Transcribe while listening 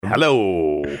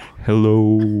Hello.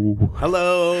 Hello.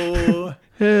 Hello.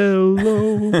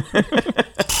 Hello. Let's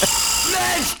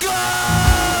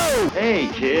go! Hey,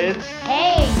 kids.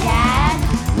 Hey,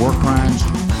 Dad. War crimes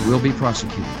will be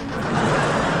prosecuted.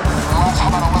 Let's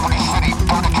head out of Liberty City.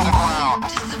 Burn it to the ground.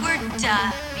 Does the word mean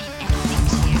anything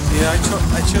to you? Yeah,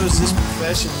 I chose this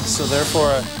profession, so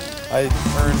therefore I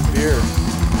earned beer.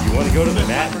 You want to go to the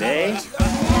matinee?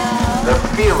 The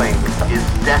feeling is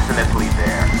definitely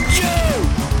there.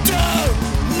 You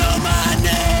don't know my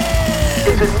name!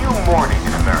 It's a new morning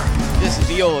in America. This is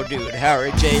the old dude,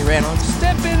 Howard J. Reynolds.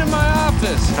 Step into my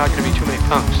office. Not going to be too many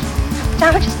punks.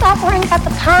 Don't you stop worrying about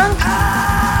the punk?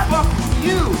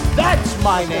 You. That's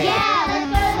my name. Yeah, let's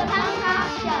go to the punk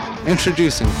rock show.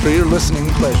 Introducing, for your listening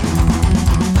pleasure,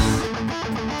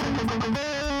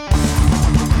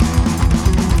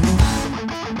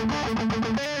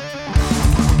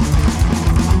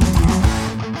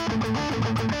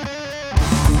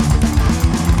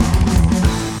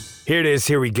 Here it is.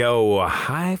 Here we go.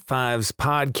 High Fives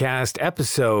Podcast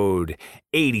episode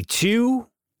 82.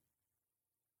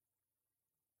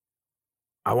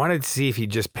 I wanted to see if you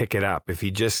just pick it up, if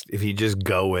you just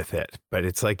go with it, but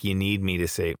it's like you need me to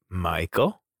say,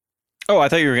 Michael. Oh, I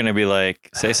thought you were going to be like,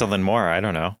 say something more. I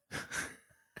don't know.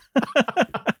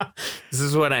 This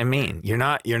is what I mean. You're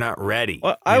not ready.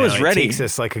 Well, I was ready. It takes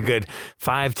us like a good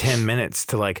 5-10 minutes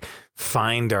to like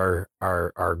find our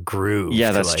groove. Yeah,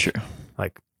 to that's like, true.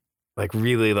 Like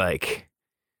really like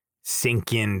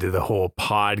sink into the whole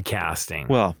podcasting.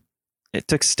 Well, it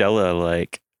took Stella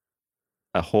like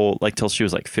a whole, like till she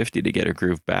was like 50 to get her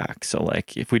groove back. So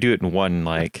like if we do it in one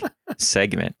like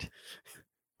segment,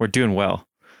 we're doing well.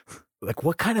 Like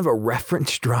what kind of a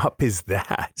reference drop is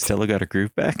that? Stella got her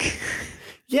groove back.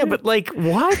 Yeah, but like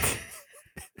what?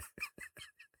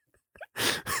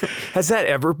 Has that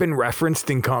ever been referenced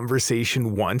in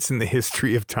conversation once in the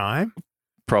history of time?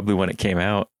 Probably when it came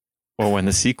out or when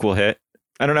the sequel hit.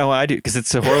 I don't know how I do because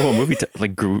it's a horrible movie.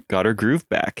 Got her groove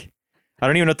back. I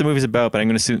don't even know what the movie's about, but I'm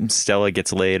going to assume Stella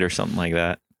gets laid or something like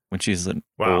that when she's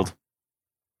old.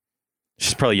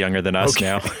 She's probably younger than us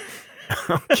now.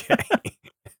 Okay.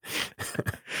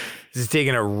 This is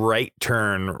taking a right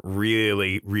turn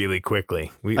really, really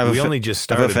quickly. We only just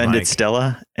started. I've offended Mike.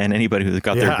 Stella and anybody who's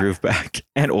got their groove back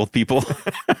and old people.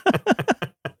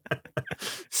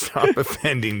 Stop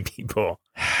offending people.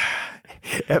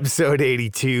 Episode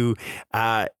 82.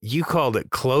 You called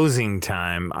it closing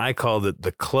time. I called it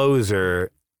the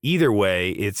closer. Either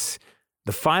way, it's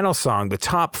the final song, the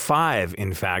top 5,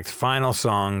 in fact, final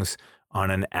songs on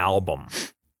an album.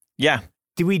 Yeah.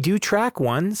 Did we do track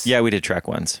ones? Yeah, we did track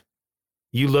ones.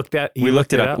 We looked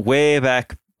it up way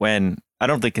back when. I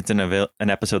don't think it's an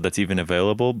episode that's even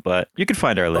available, but you can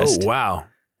find our list. Oh, wow.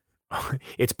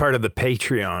 It's part of the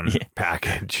Patreon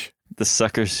package. The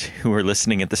suckers who were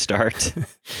listening at the start.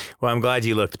 Well, I'm glad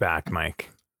you looked back, Mike.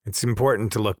 It's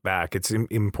important to look back. It's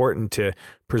important to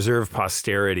preserve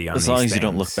posterity on these things. As long as you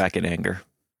don't look back in anger.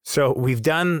 So we've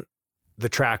done the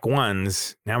track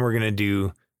ones. Now we're going to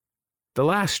do the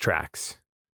last tracks,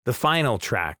 the final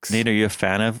tracks. Nate, are you a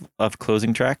fan of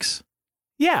closing tracks?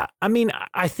 Yeah. I mean,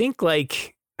 I think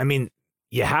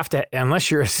you have to,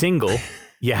 unless you're a single,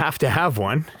 you have to have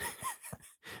one,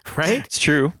 right? It's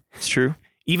true. It's true.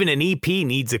 Even an EP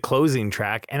needs a closing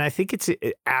track. And I think it's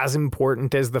as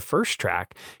important as the first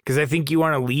track because I think you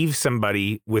want to leave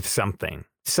somebody with something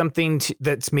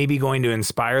that's maybe going to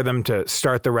inspire them to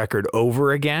start the record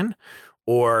over again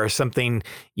or something,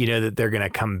 that they're going to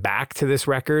come back to this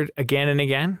record again and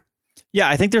again. Yeah,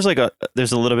 I think there's a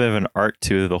little bit of an art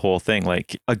to the whole thing.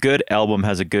 Like a good album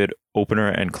has a good opener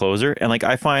and closer. And like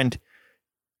I find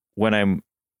when I'm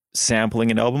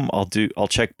sampling an album, I'll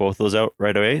check both those out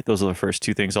right away. Those are the first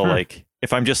two things I'll like.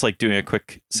 If I'm just like doing a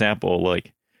quick sample,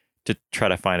 like to try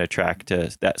to find a track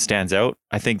that stands out,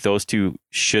 I think those two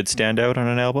should stand out on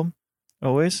an album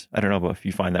always. I don't know if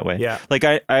you find that way. Yeah. Like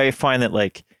I find that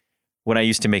like when I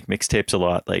used to make mixtapes a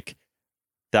lot, like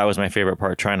that was my favorite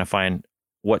part, trying to find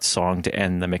what song to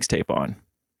end the mixtape on.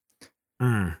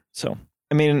 So,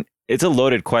 I mean, it's a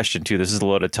loaded question too. This is a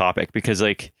loaded topic because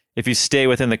like, if you stay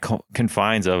within the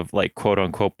confines of like quote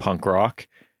unquote punk rock,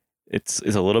 it's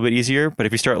a little bit easier. But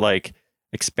if you start like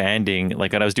expanding,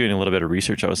 like when I was doing a little bit of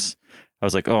research, I was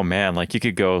like, oh man, like you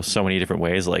could go so many different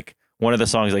ways. Like one of the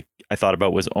songs like I thought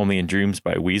about was Only in Dreams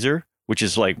by Weezer, which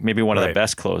is like maybe one of the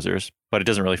best closers, but it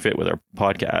doesn't really fit with our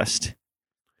podcast.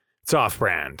 It's off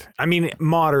brand. I mean,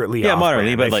 moderately. Yeah,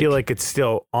 moderately, but I feel like it's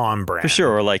still on brand for sure.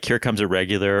 Or like Here Comes a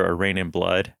Regular or Rain in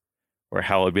Blood. Or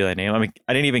How Would Be Thy Name. I mean,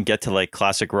 I didn't even get to like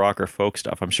classic rock or folk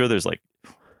stuff. I'm sure there's like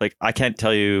I can't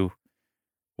tell you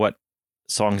what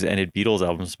songs ended Beatles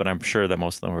albums, but I'm sure that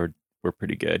most of them were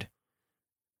pretty good.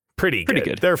 Pretty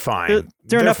good. They're fine.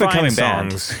 They're an up-and-coming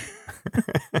band.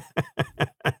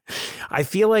 I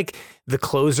feel like the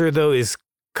closer though is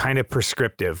kind of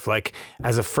prescriptive. Like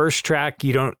as a first track,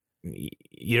 you don't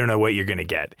know what you're going to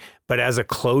get, but as a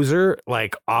closer,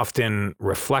 like often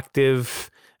reflective.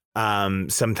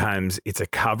 Sometimes it's a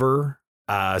cover.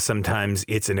 Sometimes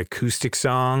it's an acoustic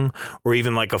song or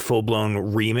even like a full-blown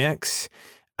remix.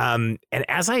 And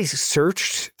as I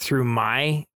searched through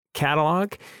my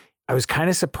catalog, I was kind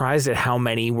of surprised at how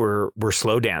many were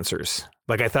slow dancers.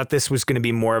 Like I thought this was going to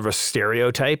be more of a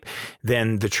stereotype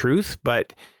than the truth,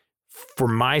 but for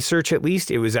my search at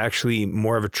least, it was actually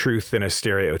more of a truth than a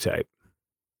stereotype.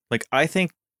 Like I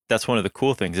think that's one of the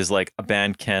cool things is like a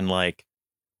band can like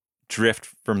drift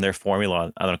from their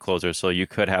formula on a closer. So you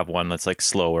could have one that's like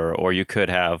slower, or you could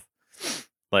have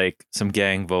like some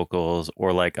gang vocals,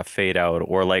 or like a fade out,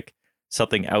 or like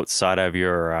something outside of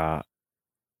your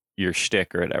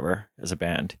shtick or whatever as a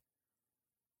band.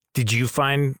 Did you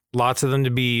find lots of them to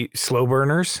be slow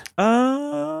burners?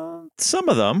 Some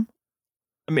of them.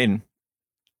 I mean,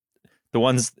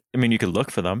 you could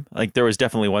look for them. Like there was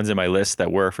definitely ones in my list that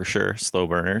were for sure slow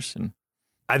burners, and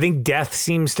I think Death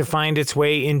seems to find its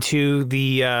way into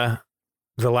the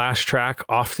last track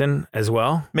often as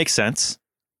well. Makes sense.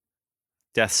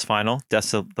 Death's final.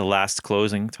 Death's the last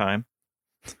closing time.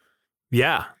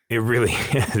 Yeah, it really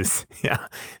is. Yeah,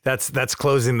 that's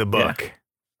closing the book.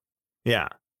 Yeah.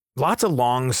 Lots of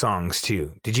long songs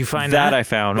too. Did you find that? I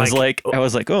found I was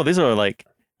like, oh, these are like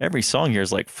every song here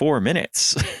is like 4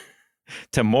 minutes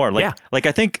to more. Like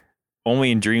I think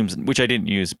Only in Dreams, which I didn't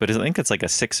use, but I think it's like a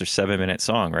 6 or 7 minute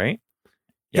song, right?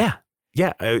 Yeah.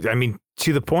 I mean,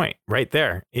 to the point, right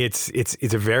there. It's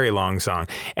a very long song,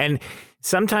 and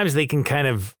sometimes they can kind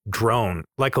of drone,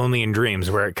 like Only in Dreams,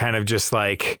 where it kind of just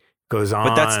like goes on.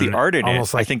 But that's the art in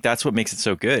it. Like, I think that's what makes it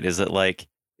so good. Is that like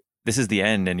this is the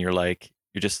end, and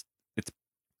it's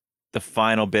the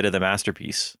final bit of the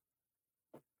masterpiece.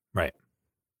 Right.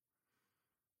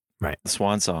 The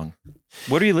swan song.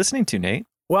 What are you listening to, Nate?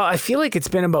 Well, I feel like it's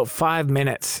been about 5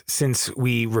 minutes since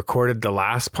we recorded the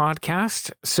last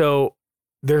podcast. So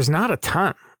there's not a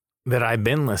ton that I've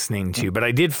been listening to, but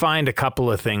I did find a couple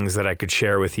of things that I could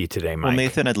share with you today, Mike. Well,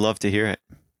 Nathan, I'd love to hear it.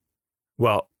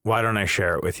 Well, why don't I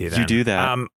share it with you then? You do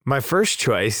that. My first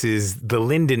choice is the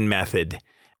Linden Method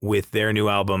with their new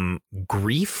album,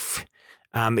 Grief.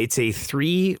 It's a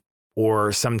 3,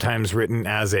 or sometimes written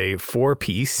as a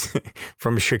 4-piece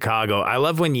from Chicago. I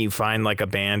love when you find like a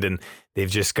band and they've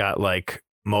just got like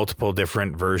multiple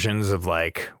different versions of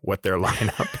like what their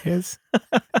lineup is.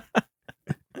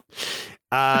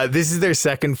 This is their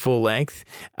second full length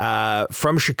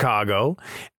from Chicago.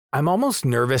 I'm almost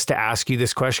nervous to ask you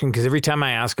this question because every time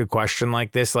I ask a question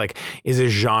like this, like, is a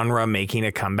genre making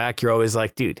a comeback? You're always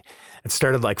like, dude, it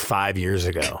started like 5 years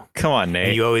ago. Come on, Nate.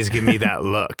 And you always give me that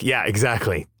look. Yeah,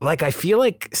 exactly. Like, I feel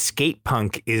like skate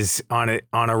punk is on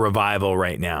a revival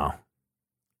right now.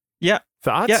 Yeah.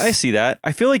 Thoughts? Yeah, I see that.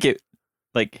 I feel like it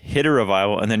like hit a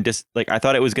revival and then just like I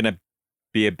thought it was going to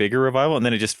be a bigger revival and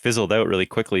then it just fizzled out really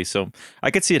quickly. So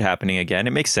I could see it happening again.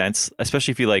 It makes sense,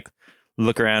 especially if you like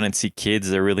look around and see kids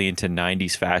that are really into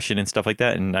 90s fashion and stuff like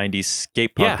that. And 90s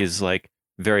skate punk is like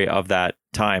very of that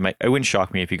time. It wouldn't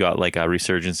shock me if you got like a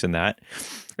resurgence in that.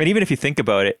 And even if you think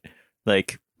about it,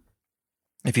 like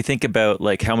if you think about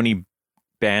like how many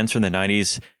bands from the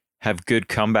 90s have good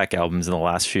comeback albums in the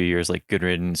last few years, like Good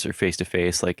Riddance or Face to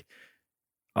Face, like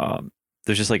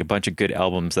there's just like a bunch of good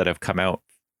albums that have come out.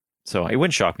 So it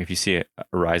wouldn't shock me if you see a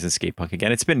rise in skate punk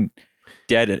again. It's been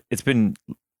dead. It's been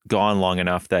gone long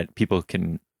enough that people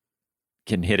can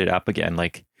hit it up again.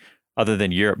 Like other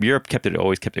than Europe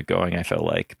always kept it going, I felt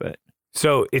like. But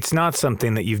so it's not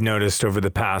something that you've noticed over the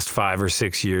past 5 or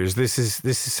 6 years. This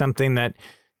is something that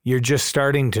you're just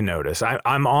starting to notice.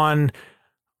 I'm on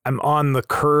the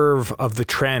curve of the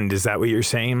trend. Is that what you're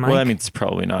saying, Mike? Well, I mean, it's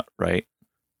probably not right.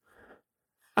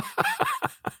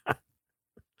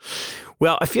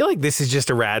 Well, I feel like this is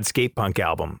just a rad skate punk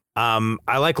album.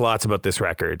 I like lots about this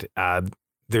record.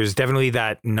 There's definitely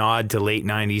that nod to late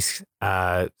 90s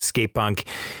skate punk,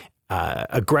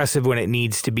 aggressive when it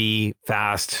needs to be,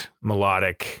 fast,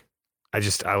 melodic.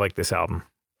 I like this album.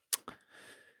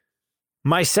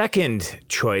 My second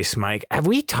choice, Mike, have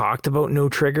we talked about No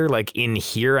Trigger like in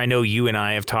here? I know you and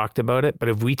I have talked about it, but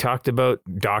have we talked about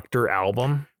Dr.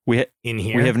 Album in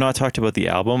here? We have not talked about the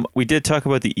album. We did talk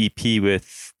about the EP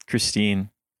with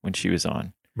Christine when she was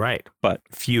on. Right. But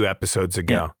a few episodes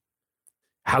ago. Yeah.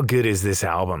 How good is this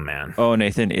album, man? Oh,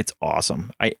 Nathan, it's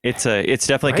awesome. It's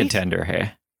definitely a contender.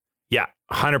 Hey. Yeah,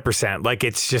 100%. Like,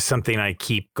 it's just something I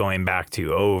keep going back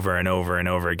to over and over and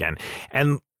over again.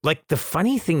 And like, the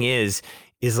funny thing is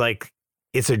like,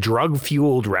 it's a drug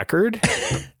fueled record,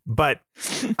 but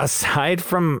aside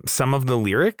from some of the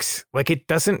lyrics, like, it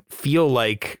doesn't feel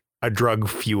like a drug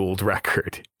fueled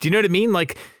record. Do you know what I mean?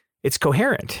 Like, it's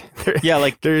coherent. Yeah.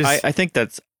 Like, there's, I think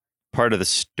that's part of the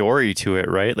story to it,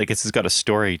 right? Like, it's got a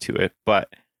story to it, but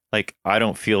like, I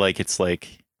don't feel like it's like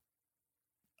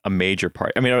a major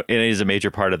part. I mean, it is a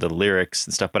major part of the lyrics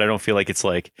and stuff, but I don't feel like it's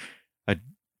like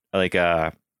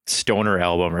a stoner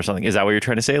album or something. Is that what you're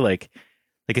trying to say? Like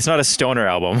it's not a stoner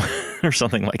album or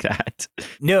something like that.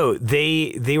 No,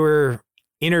 they were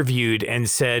interviewed and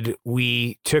said,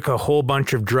 we took a whole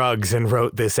bunch of drugs and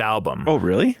wrote this album. Oh,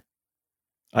 really?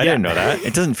 I didn't know that.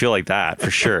 It doesn't feel like that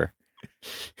for sure.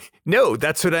 No,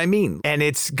 that's what I mean. And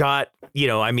it's got,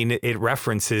 I mean, it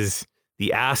references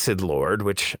the Acid Lord,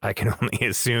 which I can only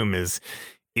assume is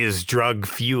drug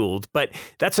fueled. But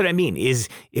that's what I mean, is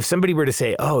if somebody were to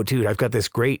say, oh, dude, I've got this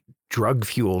great drug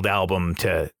fueled album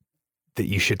that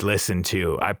you should listen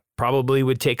to, I probably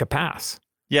would take a pass.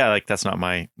 Yeah, like, that's not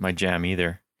my jam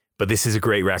either. But this is a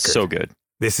great record. So good.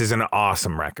 This is an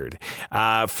awesome record.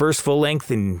 First full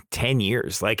length in 10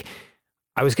 years. Like,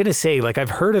 I was going to say, like, I've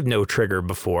heard of No Trigger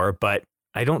before, but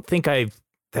I don't think I've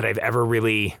ever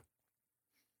really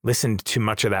listened to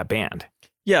much of that band.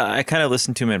 Yeah, I kind of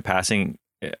listened to them in passing.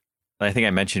 I think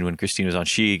I mentioned when Christine was on,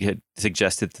 she had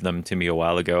suggested them to me a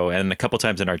while ago, and a couple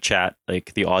times in our chat,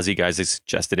 like, the Aussie guys had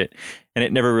suggested it, and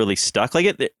it never really stuck.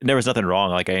 Like, there was nothing wrong.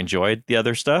 Like, I enjoyed the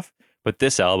other stuff, but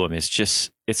this album is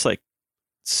just,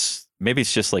 maybe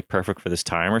it's just like perfect for this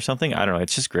time or something. I don't know.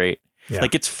 It's just great. Yeah.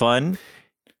 Like, it's fun.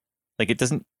 Like, it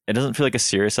doesn't feel like a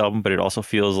serious album, but it also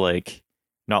feels like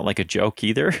not like a joke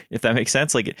either, if that makes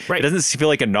sense. Like, it doesn't feel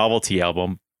like a novelty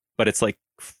album, but it's like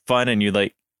fun, and you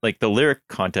like the lyric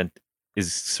content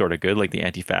is sort of good, like the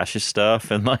anti-fascist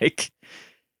stuff, and like,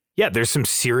 yeah, there's some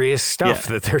serious stuff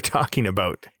that they're talking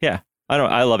about. Yeah,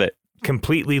 I love it.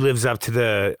 Completely lives up to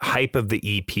the hype of the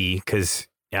EP, because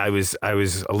I was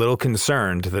a little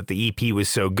concerned that the EP was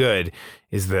so good.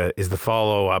 Is the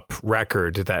follow-up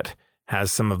record that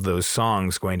has some of those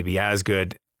songs going to be as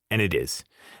good? And it is.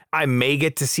 I may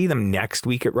get to see them next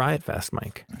week at Riot Fest,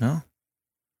 Mike. No.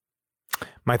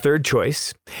 My third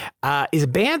choice is a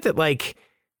band that, like,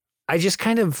 I just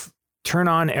kind of turn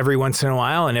on every once in a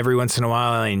while, and every once in a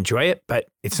while I enjoy it, but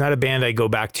it's not a band I go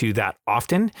back to that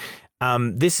often.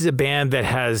 This is a band that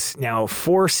has now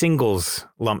 4 singles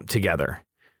lumped together.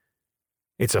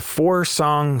 It's a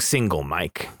 4-song single,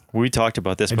 Mike. We talked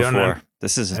about this before. I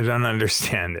don't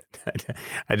understand it.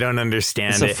 I don't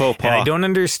understand it. It's a faux pas. And I don't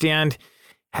understand.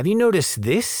 Have you noticed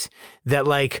this? That,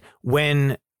 like,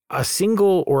 when a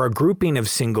single or a grouping of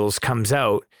singles comes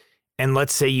out, and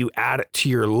let's say you add it to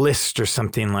your list or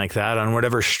something like that on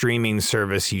whatever streaming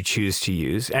service you choose to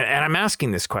use. And I'm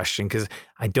asking this question because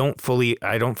I don't fully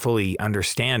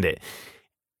understand it.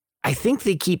 I think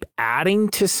they keep adding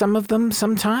to some of them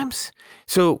sometimes.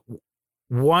 So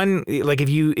if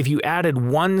you added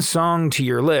one song to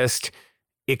your list,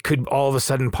 it could all of a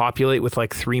sudden populate with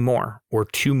like 3 more or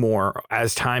 2 more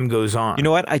as time goes on. You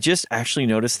know what? I just actually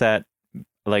noticed that,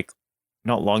 like,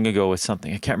 not long ago with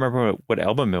something. I can't remember what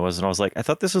album it was, and I was like, I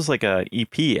thought this was like a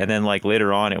EP, and then like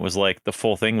later on, it was like the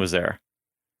full thing was there.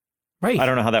 Right. I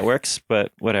don't know how that works,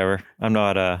 but whatever. I'm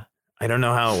not. I don't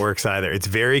know how it works either. It's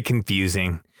very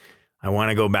confusing. I want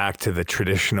to go back to the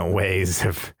traditional ways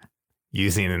of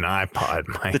using an iPod,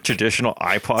 Mike. The traditional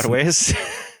iPod ways.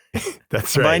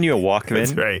 That's I'm right. buying you a Walkman.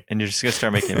 That's right. And you're just gonna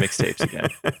start making mixtapes again.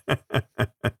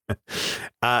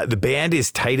 The band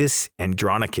is Titus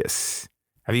Andronicus.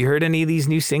 Have you heard any of these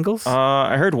new singles?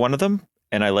 I heard one of them,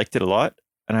 and I liked it a lot.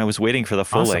 And I was waiting for the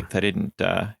full Awesome. length. I didn't.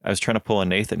 I was trying to pull a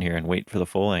Nathan here and wait for the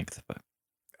full length, but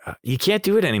You can't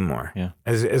do it anymore. Yeah.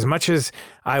 As much as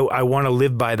I want to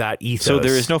live by that ethos. So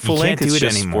there is no full length. It's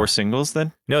just anymore. 4 singles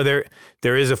then? No,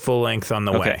 there is a full length on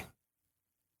the Okay. way.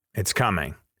 It's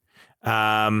coming.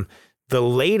 The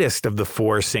latest of the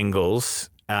 4 singles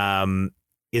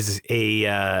is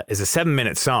a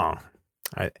 7-minute song.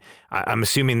 I'm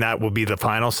assuming that will be the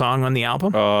final song on the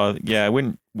album. Yeah, I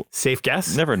wouldn't. Safe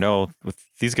guess. Never know.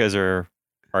 These guys are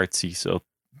artsy, so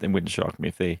it wouldn't shock me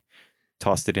if they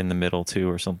tossed it in the middle too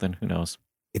or something. Who knows?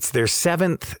 It's their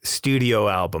 7th studio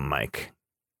album, Mike.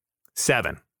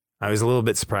 7. I was a little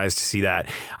bit surprised to see that.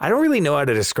 I don't really know how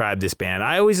to describe this band.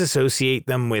 I always associate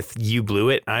them with You Blew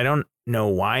It. I don't know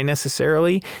why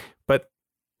necessarily, but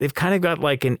they've kind of got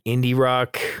like an indie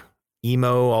rock,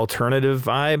 emo, alternative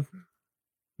vibe.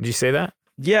 Did you say that?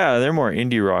 Yeah, they're more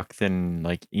indie rock than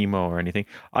like emo or anything.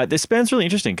 This band's really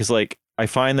interesting because like I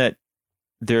find that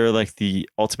they're like the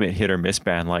ultimate hit or miss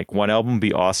band. Like one album will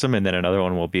be awesome, and then another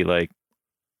one will be like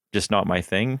just not my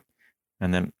thing,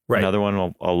 and then another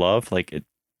one I'll love. Like it,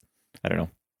 I don't know.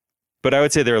 But I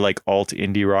would say they're like alt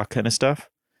indie rock kind of stuff.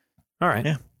 All right.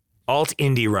 Yeah. Alt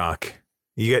indie rock.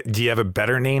 Do you have a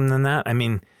better name than that? I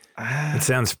mean, it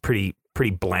sounds pretty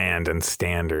bland and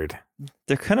standard.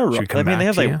 They're kind of rock. I mean, they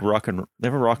have like they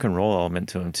have a rock and roll element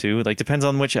to them too. Like depends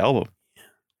on which album.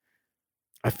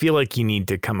 I feel like you need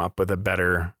to come up with a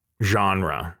better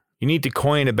genre. You need to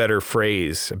coin a better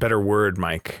phrase, a better word,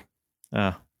 Mike.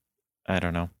 I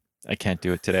don't know. I can't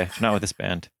do it today. Not with this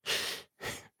band.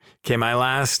 Okay, my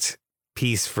last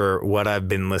piece for what I've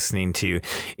been listening to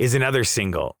is another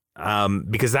single,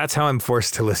 because that's how I'm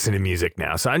forced to listen to music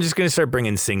now. So I'm just going to start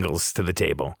bringing singles to the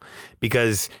table,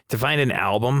 because to find an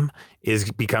album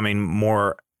is becoming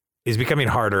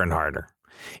harder and harder.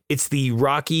 It's the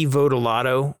Rocky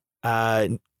Vodolato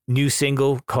new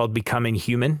single called Becoming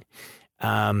Human.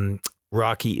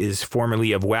 Rocky is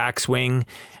formerly of Waxwing.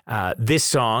 This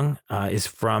song is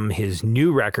from his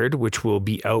new record, which will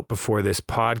be out before this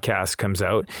podcast comes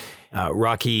out.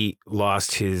 Rocky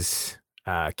lost his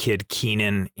kid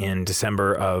Keenan in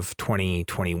December of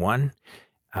 2021.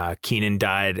 Keenan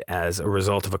died as a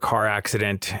result of a car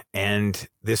accident, and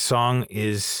this song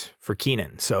is for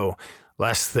Keenan. So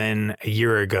less than a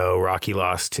year ago, Rocky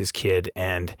lost his kid,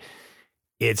 and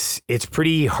it's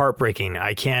pretty heartbreaking.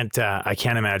 I can't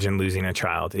imagine losing a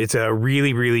child. It's a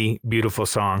really, really beautiful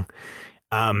song.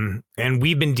 And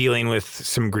we've been dealing with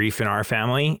some grief in our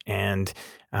family, and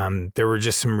there were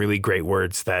just some really great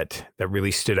words that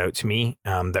really stood out to me,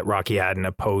 that Rocky had in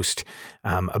a post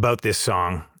about this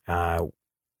song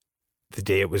the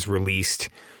day it was released.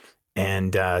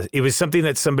 And it was something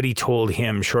that somebody told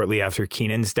him shortly after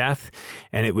Keenan's death,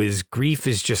 and it was, grief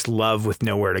is just love with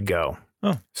nowhere to go.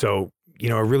 Oh. So,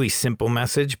 a really simple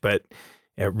message, but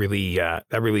it really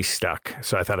that really stuck.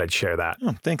 So I thought I'd share that.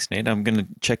 Oh, thanks, Nate. I'm gonna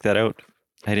check that out.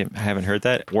 I haven't heard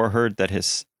that or heard that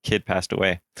his kid passed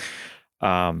away.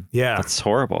 Yeah, that's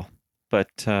horrible.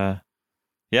 But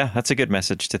that's a good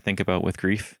message to think about with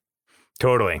grief.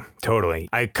 Totally.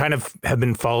 I kind of have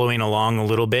been following along a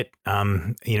little bit,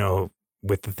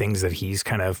 with the things that he's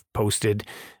kind of posted.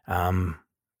 I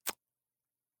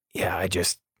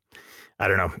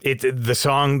don't know. The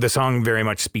song very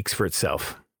much speaks for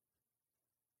itself.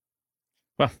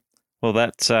 Well,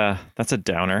 that's a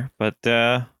downer, but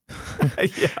yeah.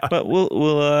 But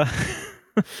we'll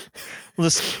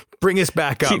just bring us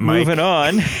back up. Keep Mike. Moving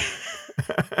on.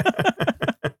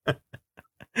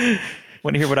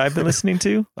 Want to hear what I've been listening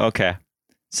to? Okay,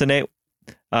 so Nate,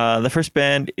 the first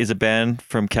band is a band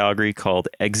from Calgary called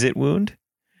Exit Wound,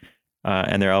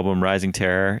 and their album Rising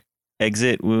Terror.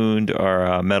 Exit Wound are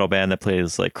a metal band that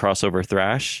plays like crossover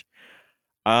thrash.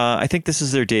 I think this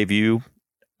is their debut.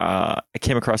 I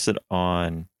came across it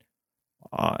on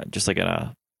just like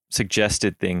a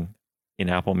suggested thing in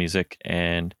Apple Music,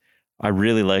 and I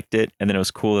really liked it. And then it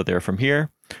was cool that they're from here.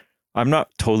 I'm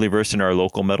not totally versed in our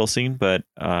local metal scene, but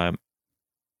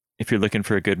if you're looking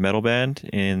for a good metal band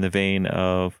in the vein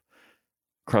of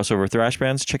crossover thrash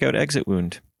bands, check out Exit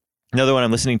Wound. Another one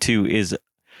I'm listening to is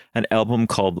an album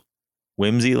called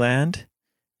Whimsyland,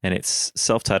 and it's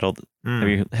self-titled.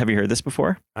 Have you heard this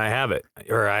before? I have it,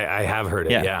 or I have heard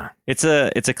it. Yeah. It's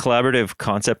a collaborative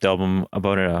concept album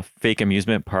about a fake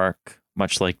amusement park,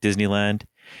 much like Disneyland,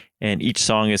 and each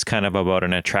song is kind of about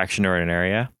an attraction or an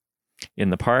area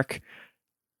in the park.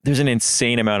 There's an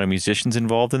insane amount of musicians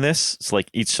involved in this. It's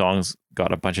like each song's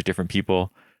got a bunch of different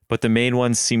people, but the main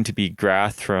ones seem to be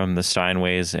Grath from the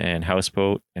Steinways and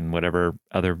Houseboat and whatever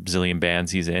other zillion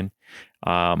bands he's in.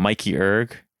 Mikey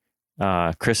Erg,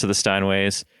 Chris of the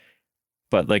Steinways,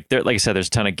 but like I said, there's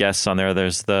a ton of guests on there.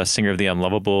 There's the singer of the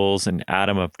Unlovables and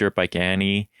Adam of Dirt Bike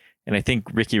Annie, and I think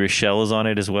Ricky Rochelle is on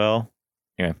it as well.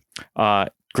 Anyway,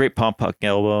 great pop punk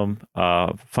album,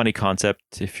 funny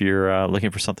concept. If you're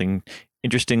looking for something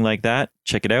interesting like that,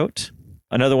 check it out.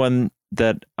 Another one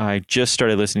that I just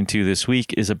started listening to this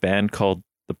week is a band called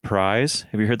The Prize.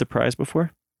 Have you heard The Prize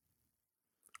before?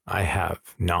 I have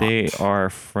not. They are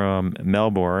from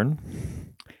Melbourne.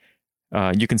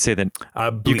 You can say that.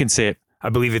 You can say it. I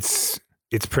believe it's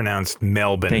pronounced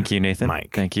Melbourne. Thank you, Nathan.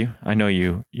 Mike. Thank you. I know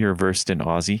you're versed in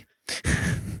Aussie.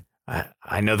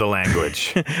 I know the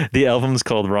language. The album's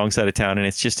called Wrong Side of Town, and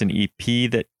it's just an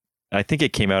EP that I think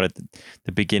it came out at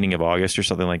the beginning of August or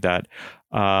something like that.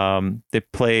 They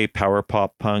play power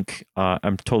pop punk.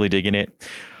 I'm totally digging it.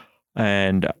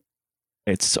 And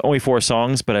it's only 4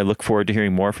 songs, but I look forward to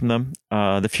hearing more from them.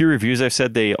 The few reviews I've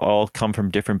said, they all come from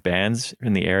different bands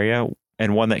in the area.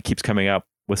 And one that keeps coming up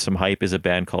with some hype is a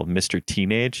band called Mr.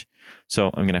 Teenage. So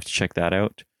I'm going to have to check that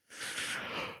out.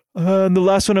 And the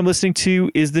last one I'm listening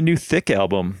to is the new Thick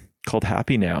album called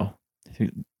Happy Now. Do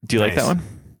you like that one?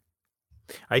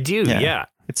 I do, yeah.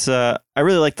 It's I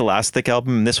really like the last Thick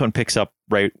album, and this one picks up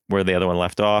right where the other one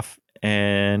left off.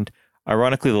 And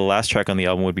ironically, the last track on the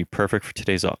album would be perfect for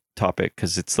today's topic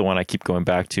because it's the one I keep going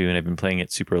back to, and I've been playing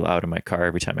it super loud in my car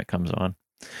every time it comes on.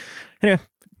 Anyway.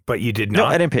 But you did not. No,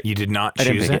 I didn't pick. You did not I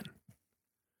choose didn't pick it?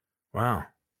 Wow.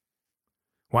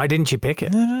 Why didn't you pick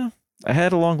it? No. I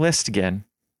had a long list again.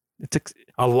 It took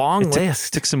a long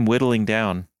list. Took some whittling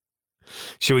down.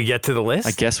 Should we get to the list?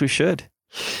 I guess we should.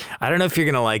 I don't know if you're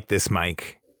going to like this,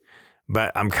 Mike,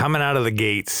 but I'm coming out of the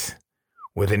gates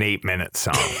with an 8-minute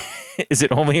song. Is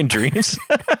it Only in Dreams?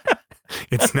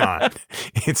 It's not.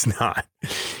 It's not.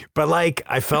 But like,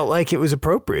 I felt like it was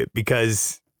appropriate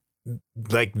because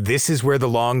like this is where the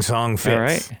long song fits. All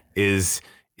right. Is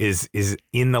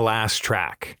in the last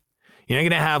track. You're not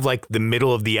going to have like the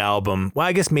middle of the album. Well,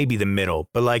 I guess maybe the middle,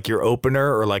 but like your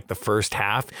opener or like the first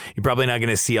half, you're probably not going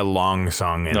to see a long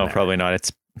song in there. No, probably not.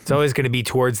 It's always going to be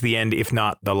towards the end, if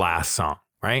not the last song,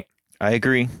 right? I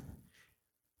agree.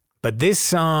 But this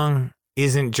song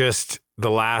isn't just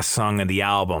the last song of the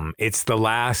album. It's the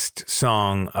last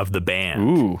song of the band.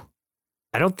 Ooh.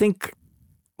 I don't think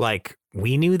like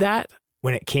we knew that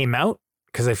when it came out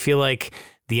because I feel like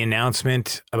the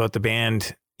announcement about the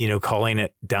band, you know, calling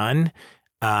it done,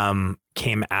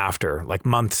 came after, like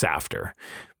months after.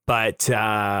 But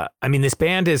I mean, this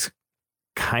band has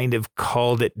kind of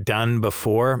called it done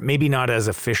before, maybe not as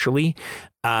officially,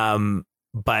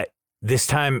 but this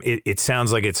time it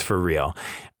sounds like it's for real.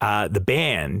 The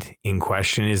band in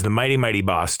question is the Mighty Mighty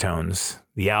Bosstones.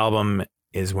 The album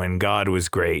is When God Was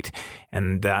Great,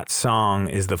 and that song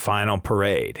is The Final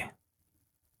Parade.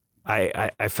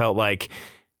 I felt like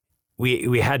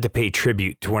we had to pay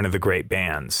tribute to one of the great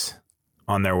bands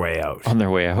on their way out. On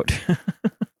their way out.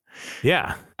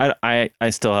 Yeah. I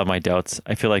still have my doubts.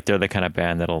 I feel like they're the kind of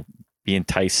band that'll be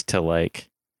enticed to like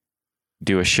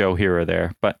do a show here or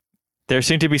there, but there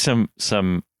seemed to be some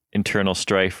internal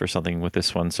strife or something with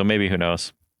this one. So maybe, who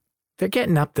knows? They're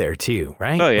getting up there too,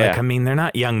 right? Oh yeah. Like, I mean, they're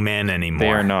not young men anymore. They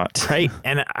are not. Right.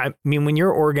 And I mean, when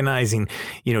you're organizing,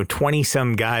 20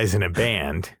 some guys in a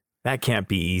band, that can't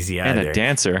be easy either. And a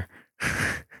dancer.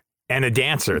 And a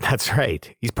dancer. That's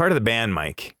right. He's part of the band,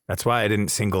 Mike. That's why I didn't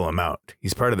single him out.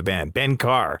 He's part of the band. Ben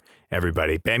Carr,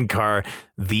 everybody. Ben Carr,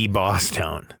 the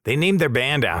Bosstone. They named their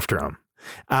band after him.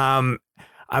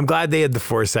 I'm glad they had the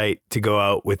foresight to go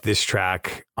out with this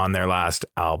track on their last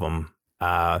album.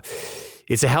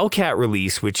 It's a Hellcat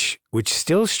release, which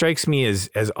still strikes me as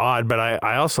odd, but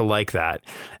I also like that.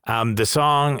 The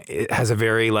song, it has a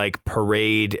very like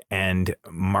parade and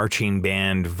marching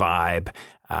band vibe,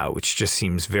 which just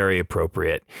seems very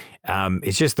appropriate.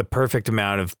 It's just the perfect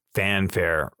amount of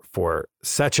fanfare for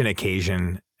such an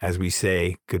occasion as we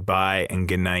say goodbye and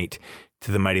goodnight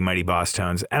to the Mighty Mighty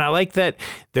Bosstones. And I like that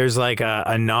there's like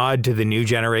a nod to the new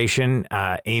generation.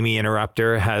 Amy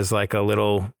Interrupter has like a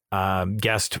little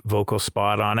guest vocal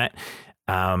spot on it.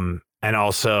 And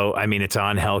also, I mean, it's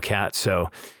on Hellcat, so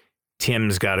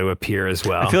Tim's got to appear as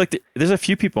well. I feel like there's a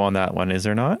few people on that one, is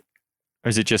there not? Or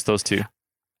is it just those two?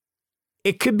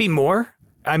 It could be more.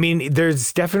 I mean,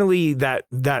 there's definitely that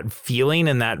feeling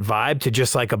and that vibe to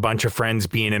just like a bunch of friends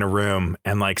being in a room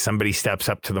and like somebody steps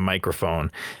up to the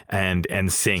microphone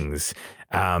and sings,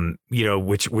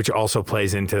 which also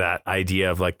plays into that idea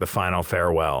of like the final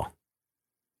farewell.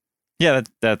 Yeah,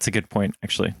 that's a good point,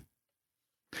 actually.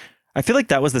 I feel like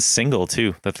that was the single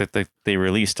too that they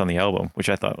released on the album, which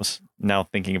I thought was, now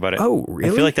thinking about it. Oh,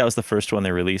 really? I feel like that was the first one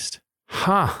they released.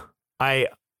 Huh.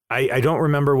 I don't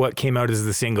remember what came out as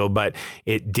the single, but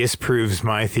it disproves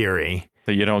my theory.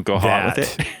 That you don't go hot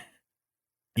with it?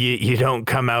 You don't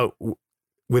come out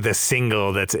with a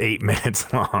single that's 8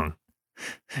 minutes long.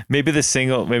 Maybe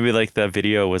maybe like the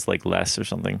video was like less or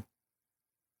something.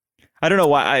 I don't know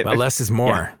why. Less is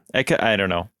more. Yeah, I don't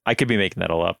know. I could be making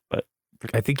that all up, but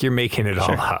I think you're making it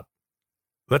all up.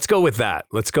 Let's go with that.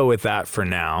 Let's go with that for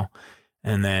now.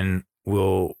 And then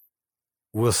we'll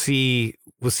see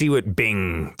what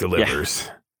Bing delivers.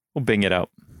 Yeah. We'll Bing it out.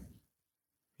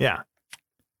 Yeah.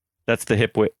 That's the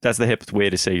hip way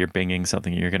to say you're binging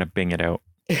something. You're going to Bing it out.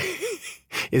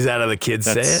 Is that how the kids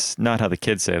say it? That's not how the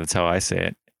kids say it. That's how I say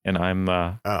it. And I'm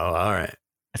oh, all right.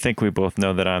 I think we both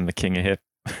know that I'm the king of hip.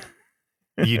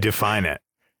 You define it.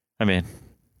 I mean,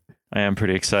 I am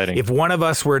pretty exciting. If one of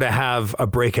us were to have a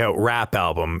breakout rap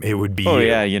album, it would be you.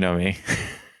 yeah, you know me.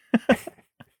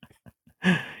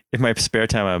 In my spare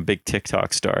time, I'm a big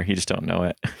TikTok star. You just don't know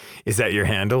it. Is that your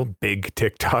handle? Big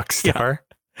TikTok star?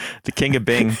 The king of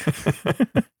Bing.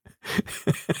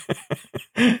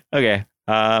 Okay.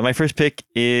 My first pick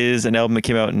is an album that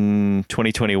came out in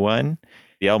 2021.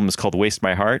 The album is called Waste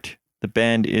My Heart. The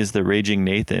band is the Raging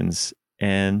Nathans.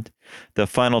 And the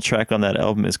final track on that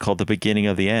album is called The Beginning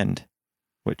of the End,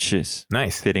 which is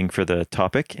nice, fitting for the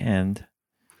topic. And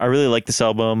I really like this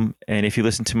album. And if you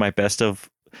listened to my best of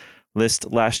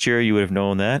list last year, you would have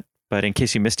known that. But in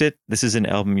case you missed it, this is an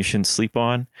album you shouldn't sleep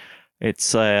on.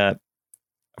 It's for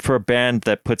a band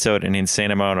that puts out an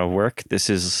insane amount of work. This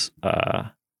is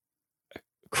a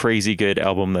crazy good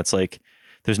album that's like,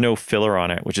 there's no filler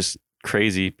on it, which is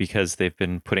crazy because they've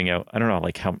been putting out, I don't know,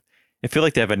 like how, I feel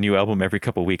like they have a new album every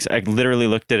couple of weeks. I literally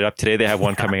looked it up today. They have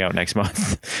one coming out next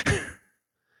month.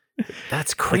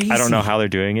 That's crazy. Like, I don't know how they're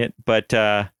doing it, but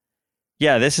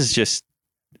yeah, this is just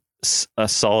a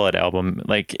solid album.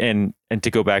 Like, and to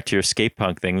go back to your skate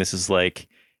punk thing, this is like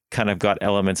kind of got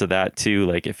elements of that too.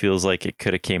 Like, it feels like it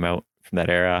could have came out from that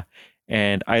era.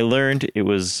 And I learned it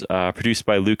was produced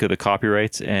by Luca the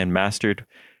Copyrights and mastered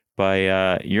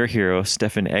by your hero,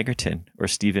 Stephen Egerton, or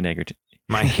Stephen Egerton.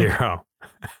 My hero.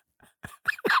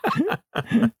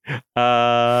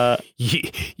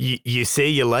 You say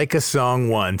you like a song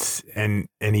once and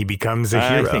he becomes a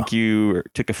hero. I think you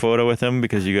took a photo with him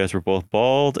because you guys were both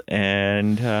bald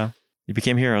and you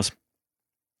became heroes,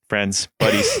 friends,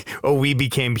 buddies. Oh, we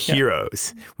became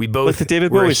heroes. We both like the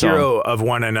David were Bowie a hero song. of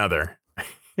one another.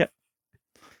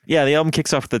 Yeah, the album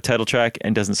kicks off with the title track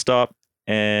and doesn't stop,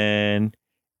 and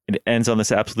it ends on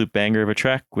this absolute banger of a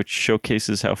track, which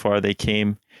showcases how far they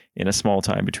came in a small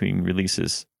time between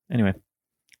releases. Anyway,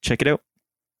 check it out.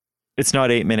 It's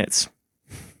not 8 minutes.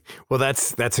 Well,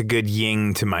 that's a good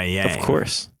yin to my yang. Of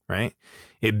course. Right?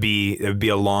 It'd be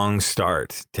a long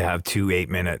start to have 2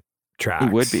 8-minute tracks.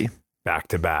 It would be. Back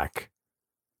to back.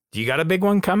 Do you got a big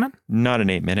one coming? Not an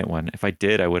 8-minute one. If I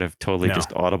did, I would have totally just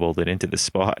audibled it into this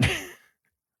spot.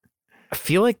 I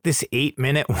feel like this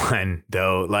 8-minute one,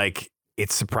 though, like,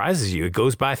 it surprises you. It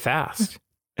goes by fast.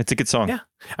 It's a good song. Yeah.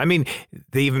 I mean,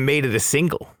 they even made it a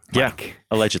single. Yeah,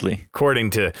 allegedly.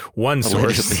 According to one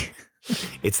source, Allegedly.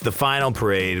 It's The Final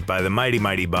Parade by the Mighty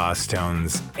Mighty Boss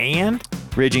Tones and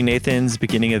Raging Nathans,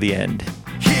 Beginning of the End.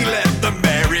 He let the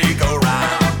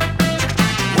merry-go-round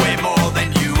way more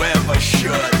than you ever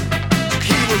should.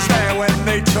 He was there when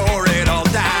they tore it all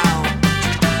down,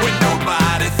 when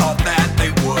nobody thought that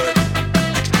they would.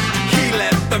 He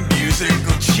let the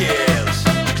musical chairs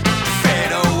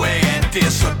fade away and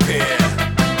disappear.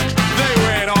 They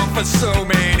went on for so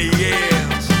many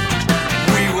years.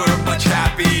 We were much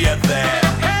happier there.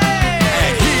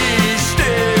 And he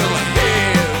still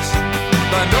hears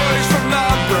the noise from the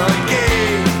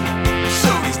brigade. So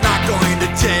he's not going to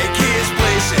take his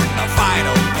place in the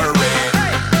final parade.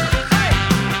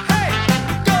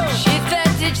 She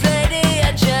thanked each lady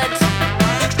and gent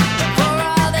for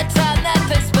all the time that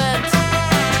they spent.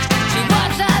 She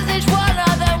watched as each one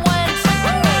of them went.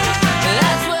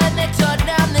 That's when they tore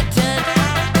down the tent.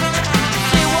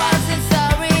 She wasn't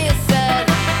sorry, it said,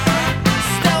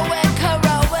 stoic,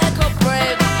 heroic, or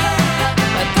brave.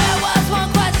 But there was one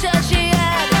question she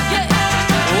had: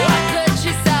 what could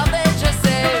she salvage or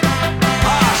save?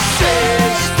 She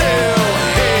still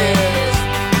hears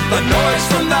the noise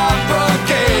from the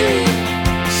brigade.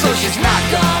 So she's not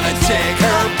gonna take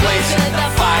her place in the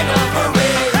final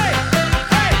parade.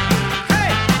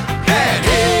 And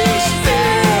he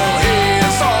still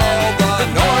hears all the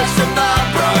noise from the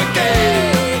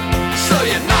brigade. So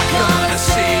you're not gonna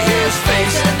see his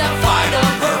face in the final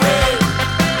parade.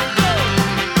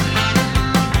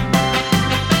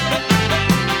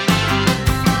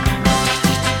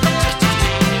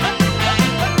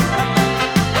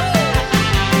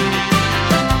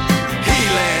 He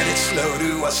let it slow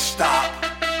to a stop.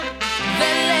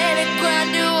 Then let it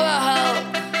grind to a halt.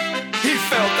 He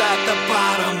felt that the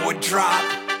bottom would drop.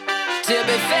 To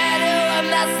be fair to him,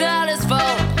 that's not his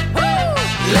fault.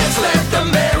 Let's let the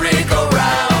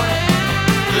merry-go-round.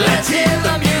 Let's hear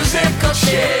the musical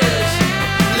cheers.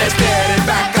 Let's get it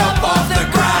back up off the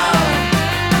ground,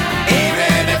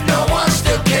 even if no one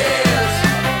still cares.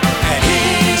 And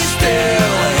he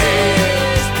still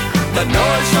hears the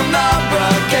noise from the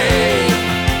brigade.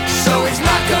 So he's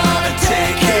not gonna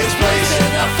take his place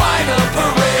in the final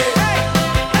parade.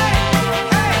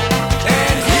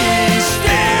 And he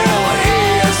still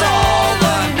hears all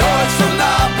the noise from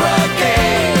the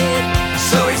brigade.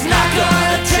 So he's not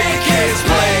gonna take his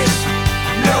place.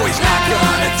 No, he's not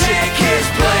gonna take his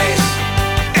place.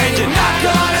 And you're not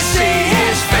gonna see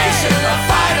his face in the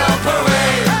final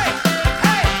parade.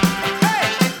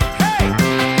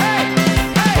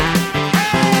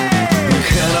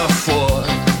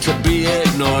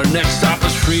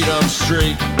 Elm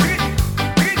Street.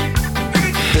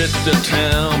 Hit the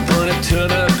town, burn it to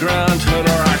the ground, to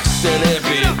the rock steady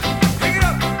beat.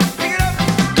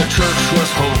 The church was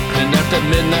hoping that the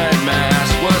midnight mass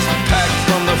was packed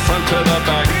from the front to the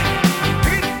back.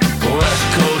 West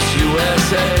Coast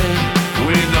USA,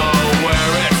 we know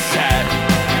where it's at.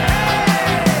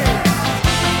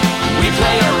 We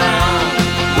play around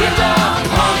with a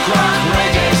punk rock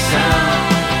reggae sound,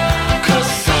 'cause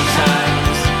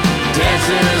sometimes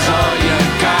dancing is all you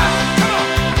got.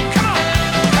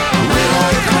 We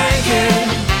were cranking,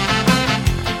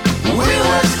 we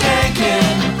were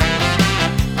skanking,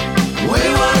 we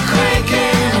were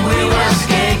cranking, we were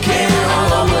skanking all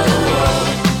over the world.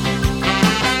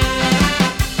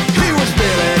 He was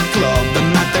Billy Club, the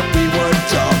night that we were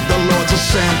dubbed the Lords of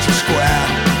Central Square.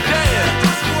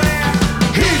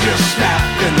 He just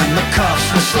snapped and then the cuffs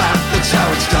were slapped. That's how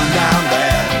it's done down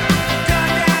there.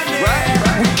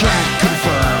 We can't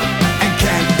confirm and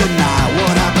can't deny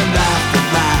what happened after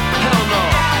that. Hell no.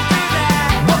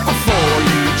 But before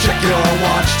you check your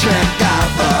watch, check out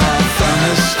the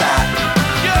thermostat.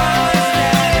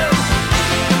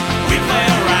 We play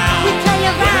around. We play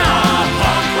around. With a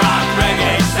punk rock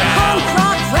reggae sound. Punk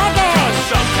rock reggae. 'Cause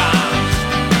sometimes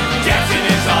dancing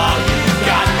is all you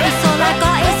got. It's all I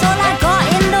got, it's all I got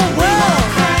in the world.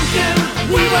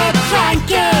 We were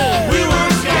cranking. We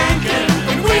were skanking.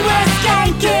 And we were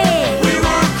skanking. We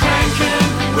were cranking.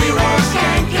 We were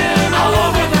skanking all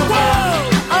over the world.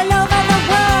 All over the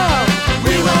world.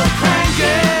 We were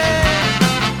cranking.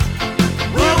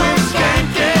 We were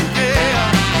skanking.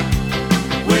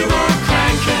 We were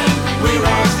cranking. We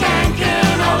were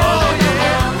skanking all over the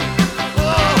world.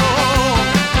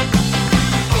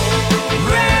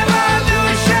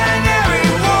 Revolutionary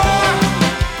war.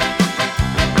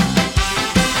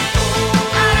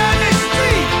 Out on the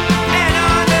street and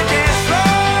on the dance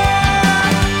floor.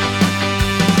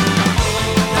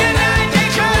 The night they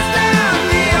close down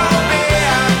the old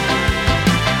beer.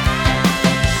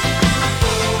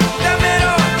 The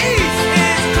Middle East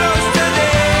is close to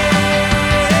there.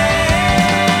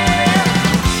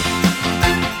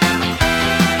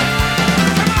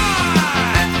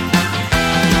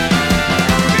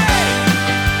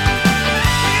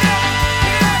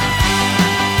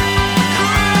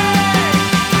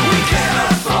 We can't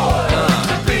afford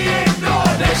to be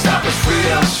ignored. Next stop is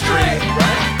Freedom Street.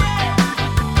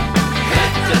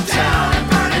 Hit the town and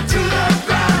burn it to the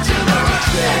ground till the rock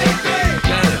steady beat.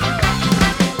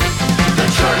 The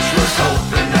church was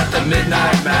hoping that the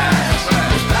midnight mass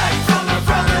was back from the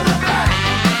front of the back.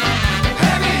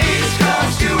 Heavy East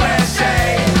Coast USA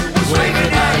was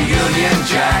waving a Union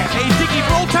Jack. Hey, Dickie,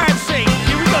 roll time sing.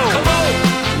 Here we go. Come on,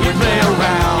 we play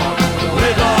around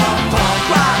with a punk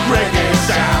rock reggae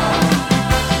sound.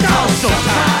 'Cause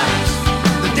sometimes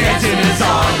the dancing is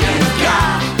all you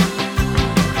got.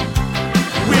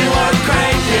 We were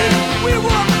cranking, we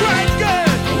were cranking,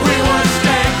 we were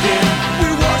skanking, we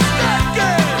were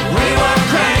skanking, we were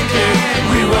cranking,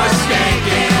 we were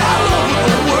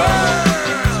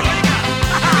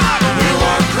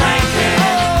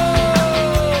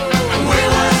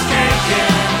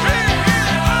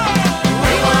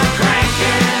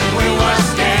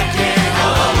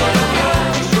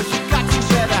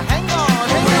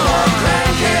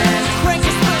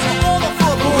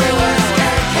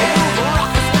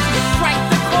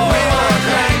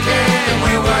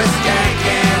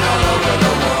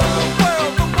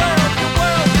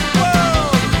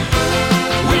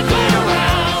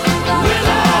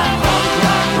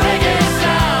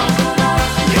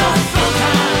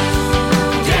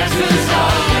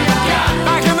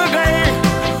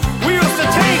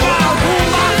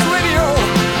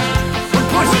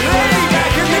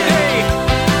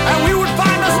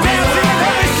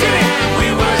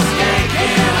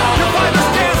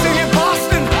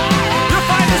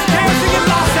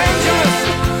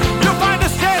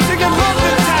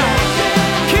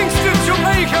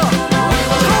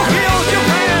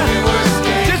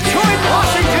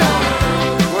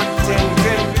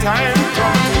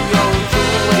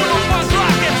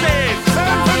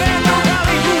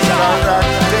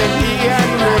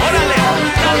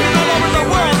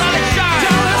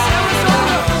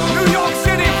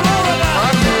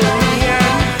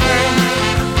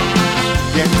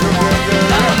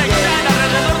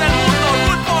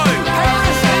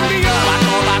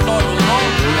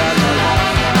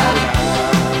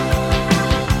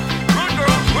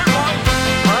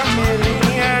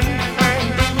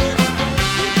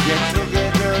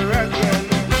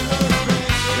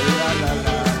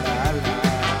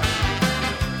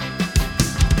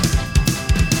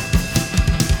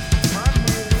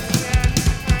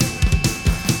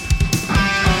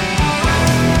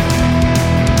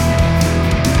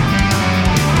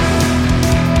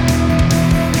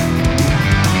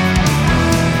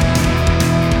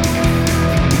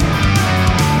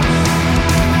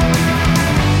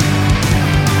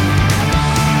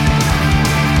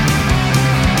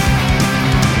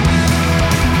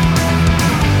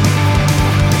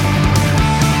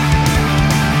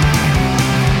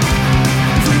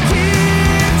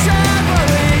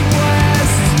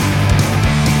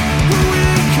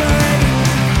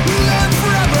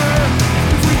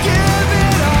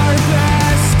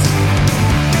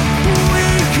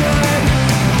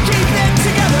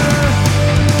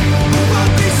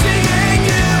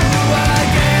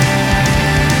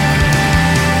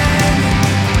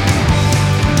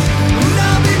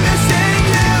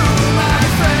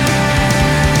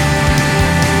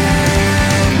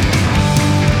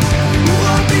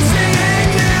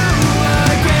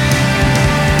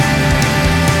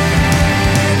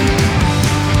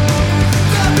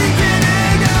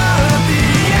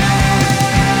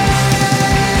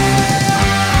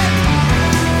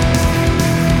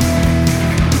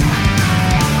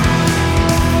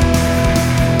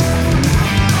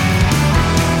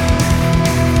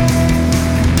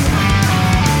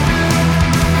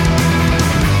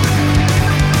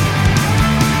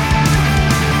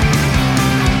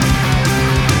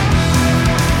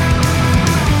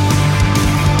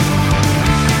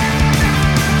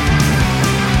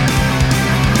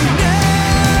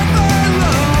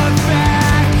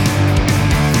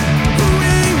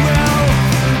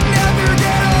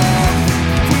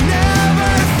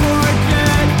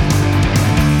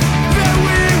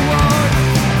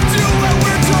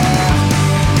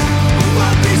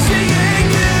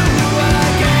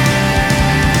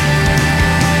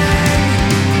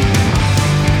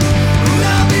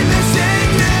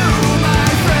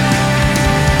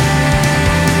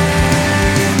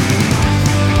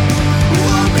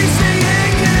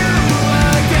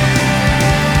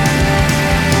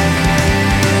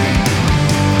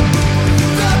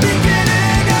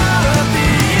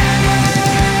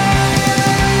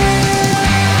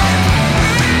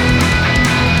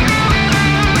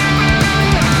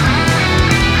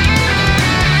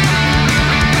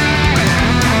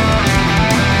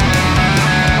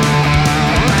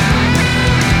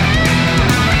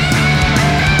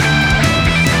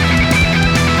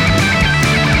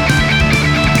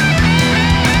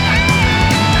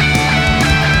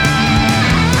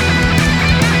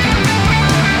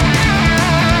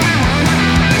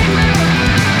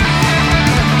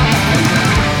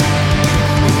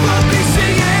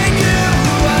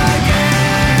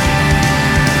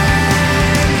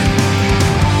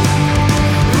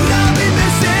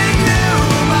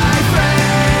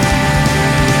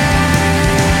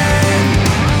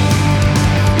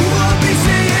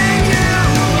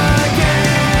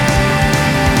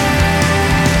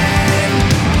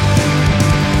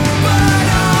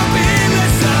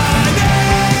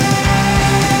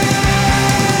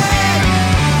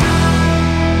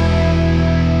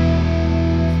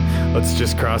Let's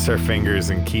just cross our fingers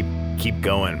and keep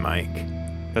going, Mike.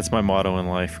 That's my motto in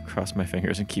life. Cross my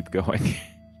fingers and keep going.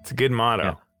 It's a good motto.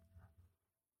 Yeah.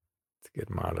 It's a good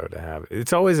motto to have.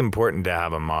 It's always important to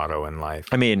have a motto in life.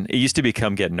 I mean, it used to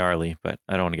become get gnarly, but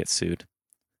I don't want to get sued.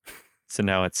 So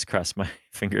now it's cross my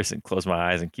fingers and close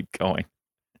my eyes and keep going.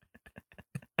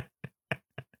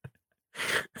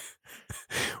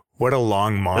 What a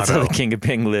long motto. That's how the King of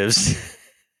Ping lives.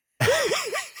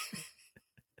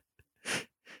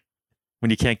 When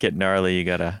you can't get gnarly, you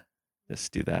gotta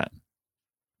just do that.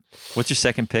 What's your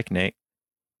second pick, Nate?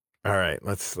 All right,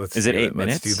 let's. Is it 8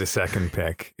 minutes? Let's do the second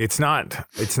pick. It's not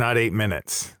 8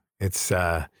 minutes. It's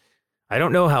I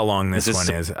don't know how long this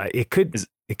one is. It could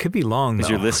be long. Is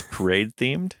though. your list parade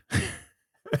themed?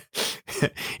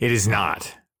 It is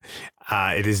not.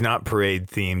 It is not parade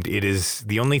themed. It is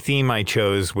the only theme I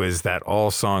chose was that all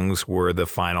songs were the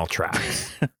final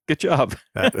tracks. Good job.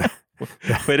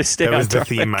 Way to stay on That was the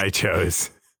topic. theme I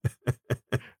chose.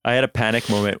 I had a panic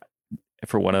moment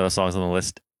for one of the songs on the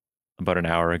list about an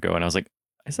hour ago, and I was like,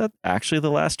 is that actually the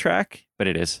last track? But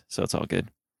it is, so it's all good.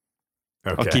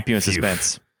 Okay. I'll keep you in Phew.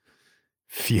 suspense.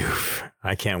 Phew.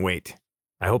 I can't wait.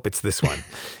 I hope it's this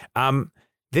one.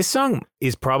 This song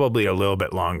is probably a little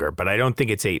bit longer, but I don't think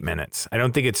it's 8 minutes. I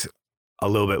don't think it's a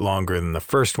little bit longer than the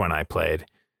first one I played.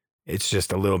 It's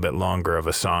just a little bit longer of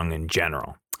a song in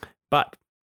general. But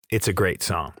it's a great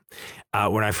song.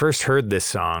 When I first heard this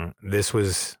song, this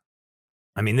was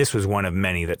one of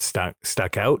many that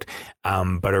stuck out,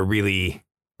 but a really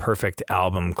perfect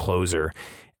album closer.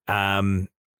 The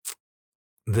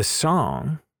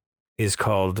song is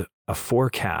called A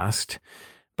Forecast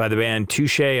by the band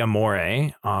Touche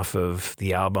Amore off of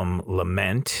the album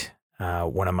Lament,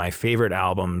 one of my favorite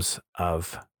albums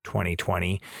of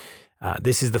 2020.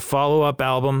 This is the follow-up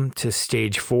album to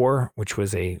Stage 4, which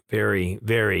was a very,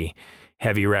 very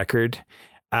heavy record.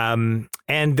 And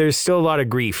there's still a lot of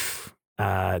grief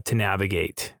to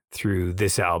navigate through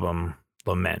this album,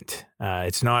 Lament.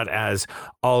 It's not as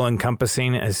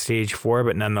all-encompassing as Stage 4,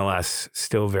 but nonetheless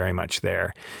still very much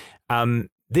there.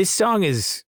 This song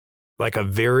is like a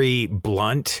very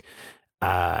blunt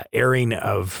airing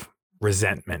of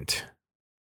resentment.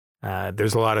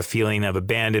 There's a lot of feeling of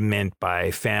abandonment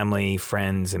by family,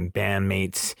 friends, and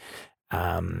bandmates.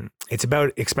 It's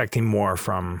about expecting more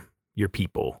from your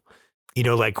people. You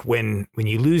know, like when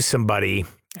you lose somebody,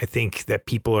 I think that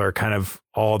people are kind of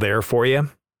all there for you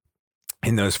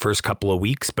in those first couple of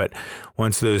weeks. But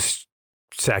once those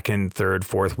second, third,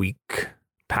 fourth weeks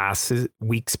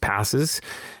passes,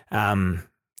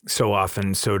 so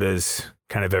often, so does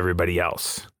kind of everybody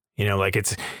else. You know, like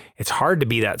it's hard to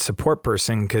be that support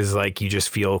person because like you just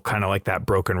feel kind of like that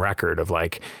broken record of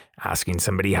like asking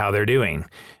somebody how they're doing.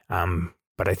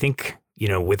 But I think, you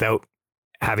know, without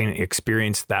having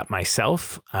experienced that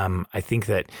myself, I think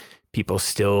that people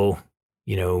still,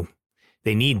 you know,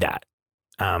 they need that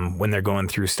when they're going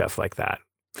through stuff like that.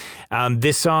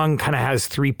 This song kind of has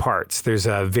three parts. There's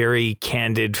a very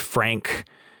candid, frank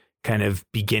kind of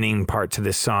beginning part to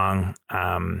this song.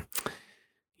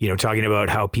 You know, talking about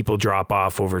how people drop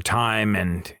off over time,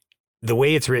 and the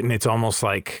way it's written, it's almost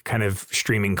like kind of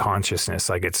streaming consciousness.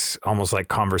 Like it's almost like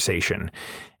conversation.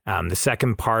 The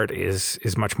second part is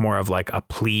much more of like a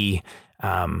plea,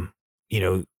 you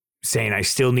know, saying, I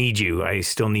still need you. I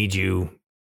still need you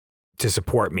to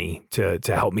support me, to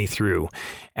help me through.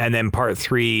 And then part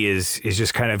three is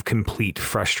just kind of complete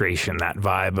frustration, that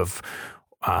vibe of,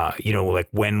 you know, like,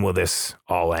 when will this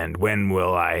all end? When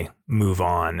will I move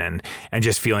on? And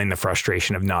just feeling the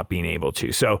frustration of not being able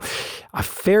to. So a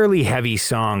fairly heavy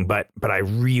song, but I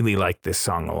really like this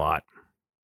song a lot.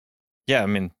 Yeah, I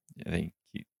mean, I think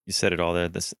you said it all there.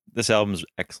 This album's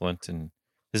excellent, and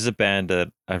this is a band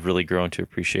that I've really grown to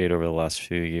appreciate over the last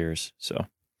few years. So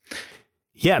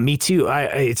yeah, me too.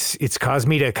 It's caused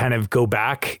me to kind of go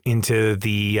back into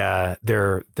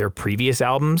their previous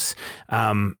albums.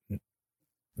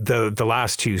 The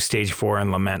last two, Stage 4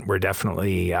 and Lament, were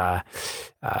definitely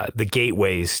the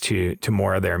gateways to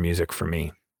more of their music for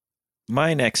me.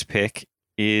 My next pick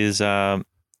is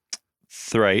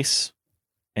Thrice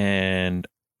and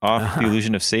Off the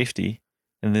Illusion of Safety,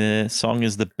 and the song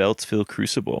is The Beltsville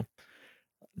Crucible.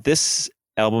 This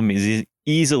album is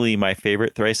easily my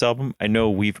favorite Thrice album. I know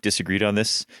we've disagreed on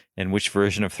this and which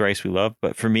version of Thrice we love,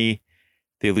 but for me,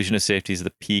 The Illusion of Safety is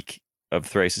the peak of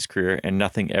Thrice's career, and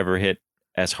nothing ever hit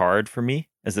as hard for me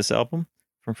as this album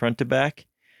from front to back.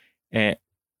 And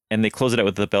they close it out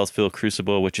with The Beltsville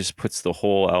Crucible, which just puts the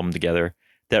whole album together.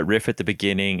 That riff at the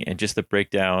beginning and just the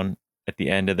breakdown at the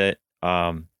end of it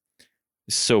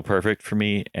is so perfect for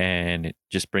me, and it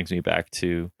just brings me back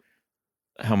to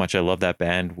how much I love that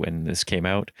band when this came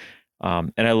out.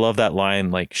 And I love that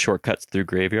line, like shortcuts through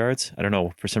graveyards. I don't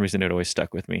know, for some reason it always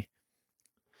stuck with me.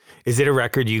 Is it a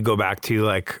record you go back to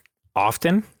like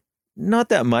often? Not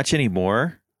that much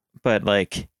anymore, but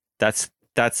like that's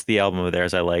the album of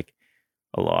theirs I like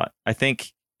a lot. I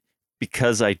think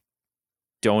because I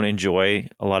don't enjoy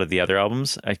a lot of the other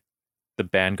albums, the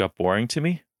band got boring to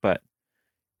me. But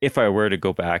if I were to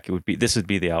go back, this would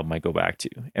be the album I go back to.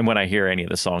 And when I hear any of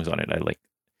the songs on it, I like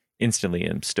instantly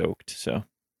am stoked. So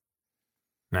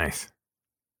nice.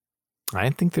 I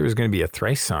didn't think there was going to be a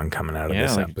Thrice song coming out of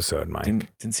this episode, Mike.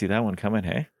 Didn't see that one coming,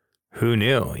 hey? Who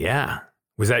knew? Yeah.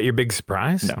 Was that your big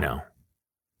surprise? No.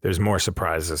 There's more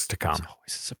surprises to come. There's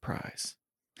always a surprise.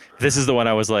 This is the one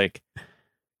I was like,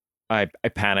 I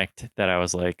panicked that I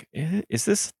was like, is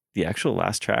this the actual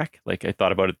last track? Like I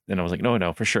thought about it and I was like,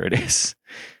 no, for sure it is.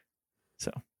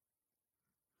 So.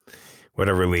 What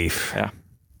a relief. Yeah.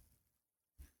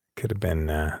 It could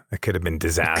have been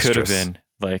disastrous. Could have been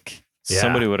like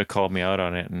somebody would have called me out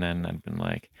on it and then I'd been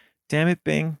like, damn it,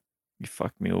 Bing, you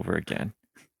fucked me over again.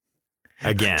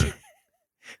 Again.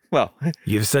 Well,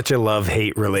 you have such a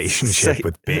love-hate relationship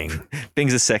with Bing.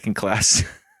 Bing's a second class.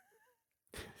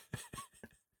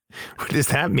 What does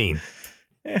that mean?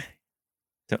 I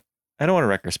don't want to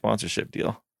wreck our sponsorship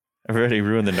deal. I've already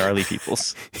ruined the Gnarly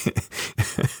Peoples.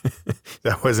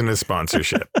 That wasn't a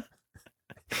sponsorship.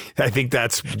 I think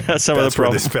that's some of the problem.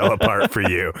 Where this fell apart for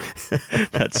you.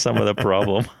 That's some of the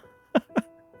problem.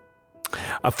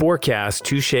 A Forecast,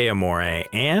 Touche Amore,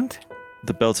 and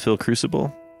the Beltsville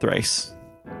Crucible, Thrice.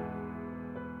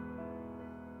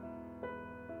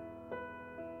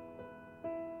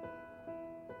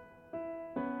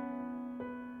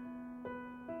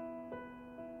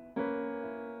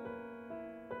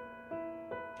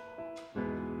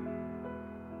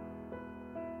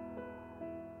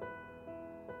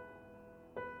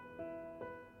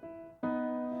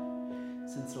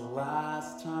 Since the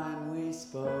last time we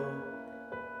spoke,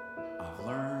 I've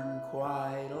learned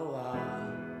quite a lot.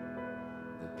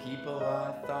 The people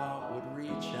I thought would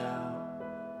reach out,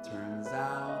 turns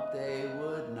out they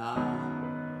would not.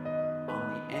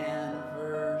 On the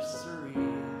anniversaries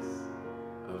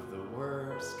of the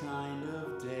worst kind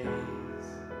of days,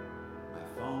 my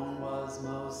phone was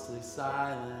mostly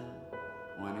silent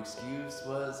when excuse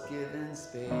was given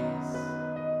space.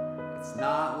 It's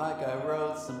not like I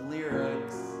wrote some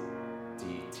lyrics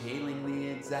detailing the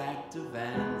exact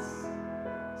events.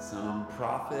 Some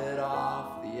profit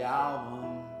off the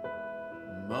album,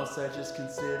 most I just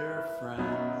consider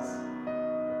friends.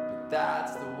 But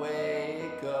that's the way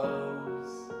it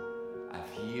goes. I've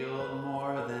healed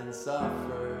more than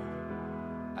suffered.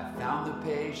 I found the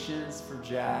patience for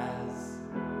jazz.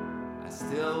 I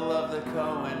still love the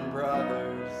Coen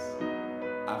brothers.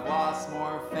 I've lost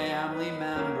more family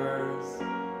members,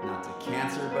 not to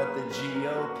cancer but the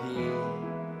GOP.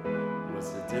 What's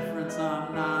the difference?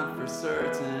 I'm not for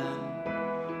certain.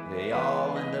 They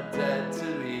all end up dead to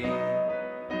me.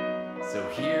 So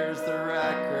here's the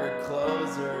record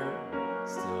closer,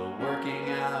 still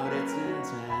working out its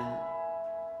intent.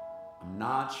 I'm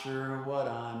not sure what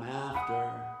I'm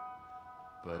after,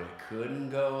 but it couldn't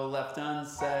go left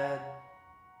unsaid.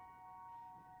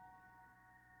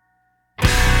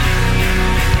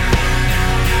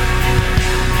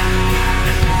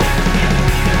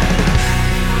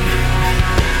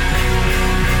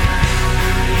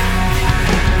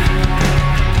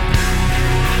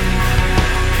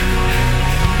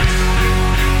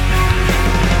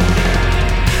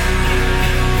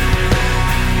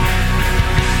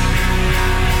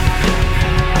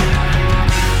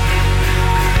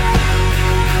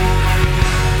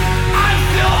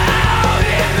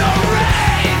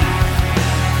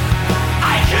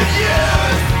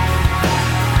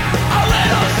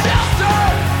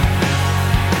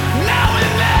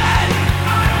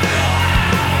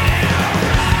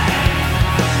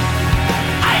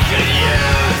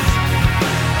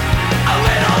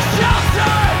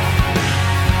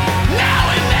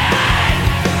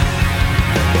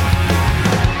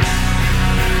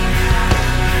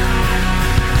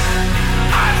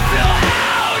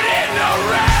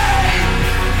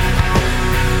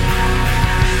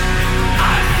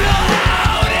 I'm still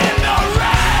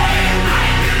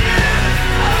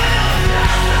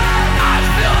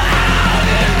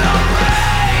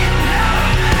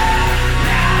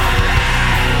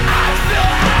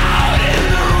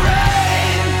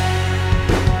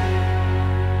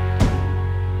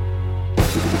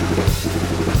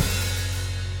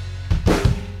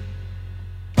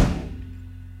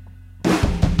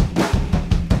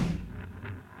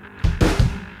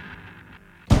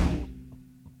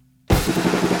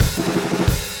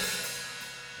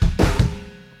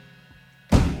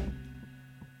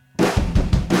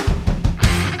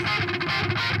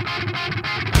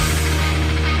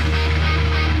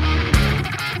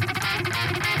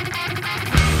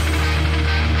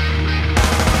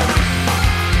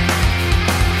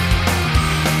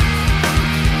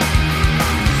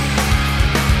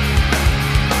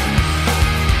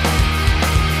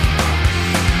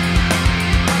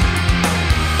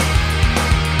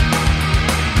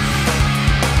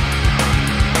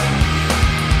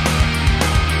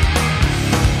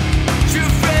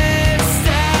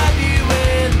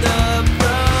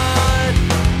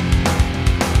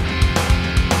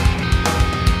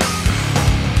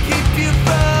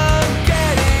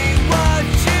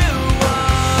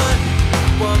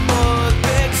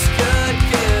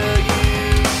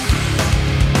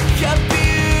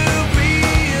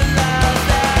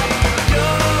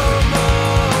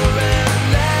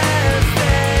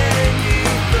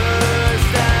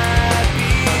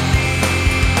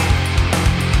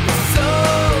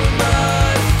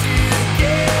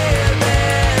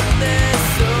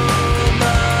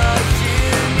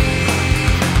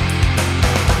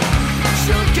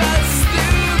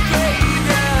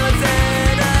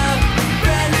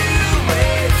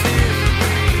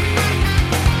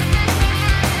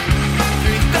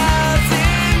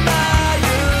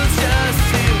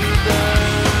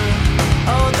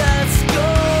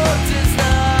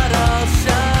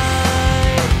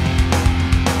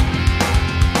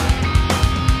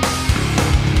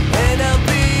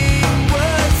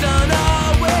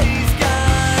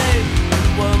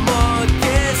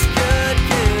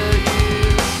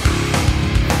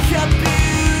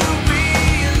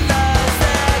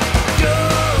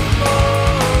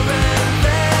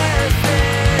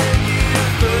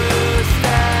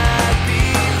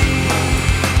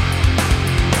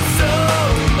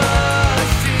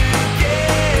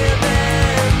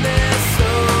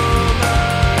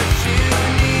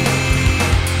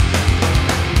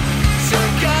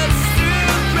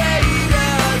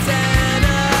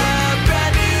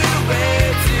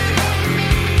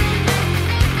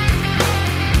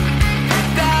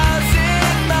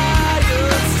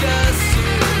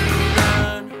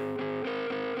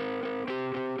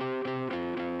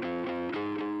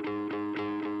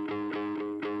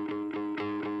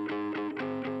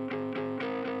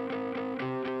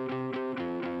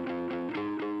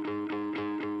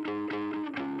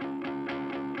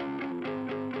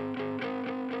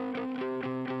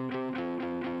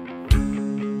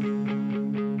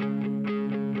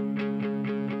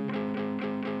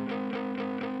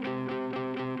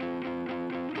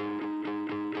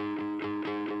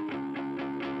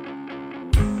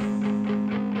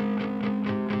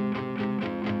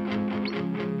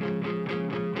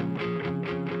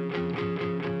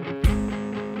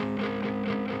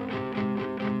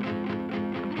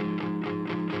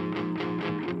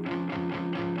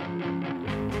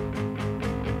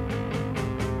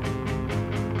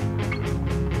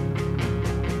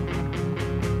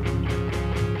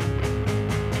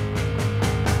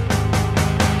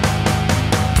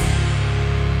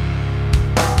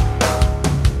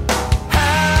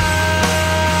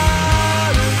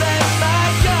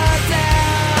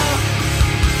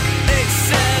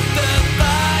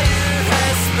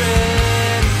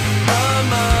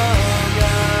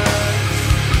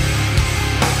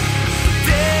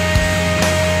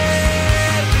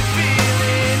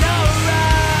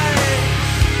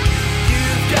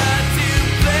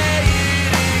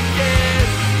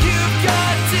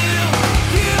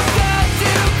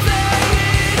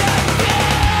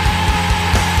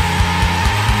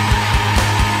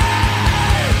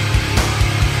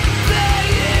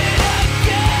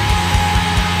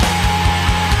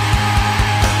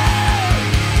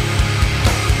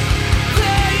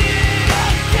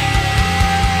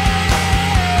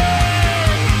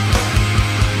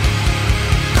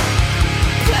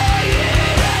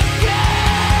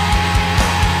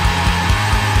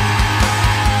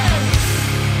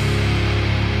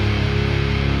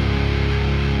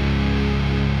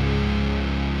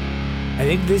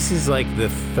think this is like the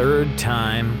third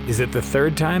time. Is it the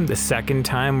third time? The second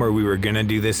time where we were going to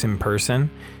do this in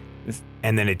person?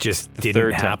 And then it just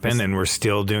didn't happen and we're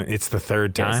still doing it's the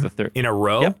third time? It's the third. In a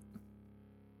row? Yep.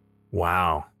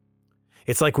 Wow.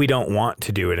 It's like we don't want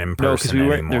to do it in person. No, because we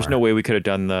weren't. anymore. There's no way we could have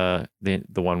done the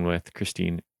one with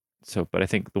Christine. So, but I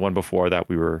think the one before that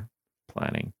we were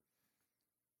planning.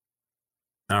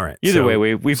 All right. Either way,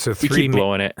 we keep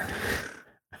blowing it.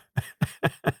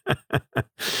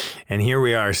 And here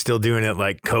we are still doing it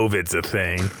like COVID's a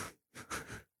thing.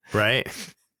 Right?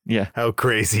 Yeah. How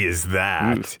crazy is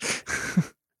that?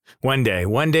 One day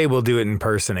we'll do it in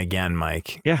person again,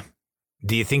 Mike. Yeah.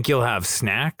 Do you think you'll have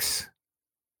snacks?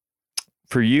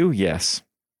 For you, yes.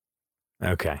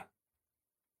 Okay.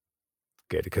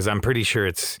 Good, because I'm pretty sure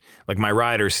it's like my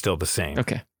rider's still the same.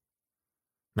 Okay.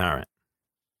 All right.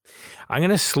 I'm going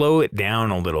to slow it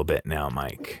down a little bit now,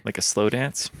 Mike. Like a slow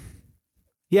dance?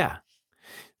 Yeah.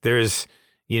 There's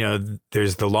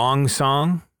the long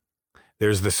song.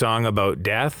 There's the song about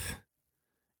death.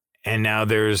 And now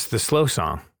there's the slow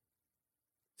song.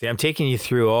 See, I'm taking you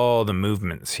through all the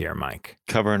movements here, Mike.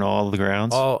 Covering all the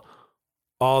grounds?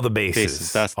 All the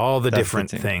bases. That's different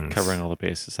things. Covering all the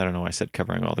bases. I don't know why I said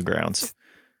covering all the grounds.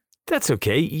 That's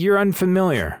okay. You're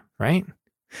unfamiliar, right?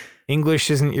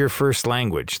 English isn't your first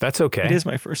language. That's okay. It is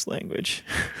my first language.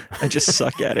 I just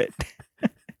suck at it.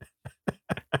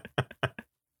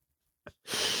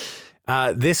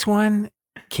 This one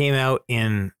came out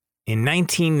in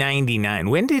 1999.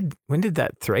 When did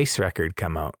that Thrice record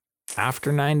come out?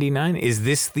 After 99? Is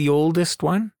this the oldest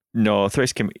one? No,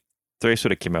 Thrice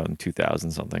would have came out in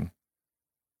 2000 something.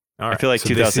 All right, I feel like so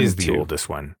 2002. This is the oldest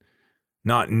one.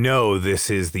 No, this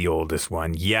is the oldest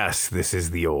one. Yes, this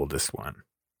is the oldest one.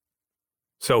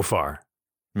 So far.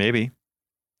 Maybe.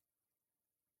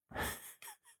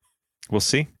 We'll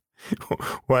see.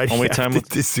 Why do only you time have to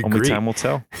disagree? Only time will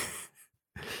tell.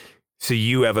 So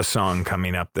you have a song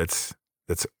coming up that's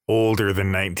older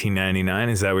than 1999.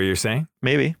 Is that what you're saying?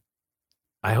 Maybe.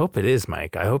 I hope it is,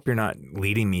 Mike. I hope you're not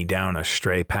leading me down a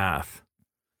stray path.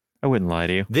 I wouldn't lie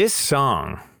to you. This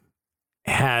song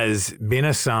has been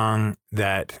a song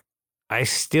that I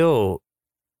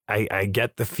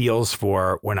get the feels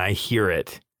for when I hear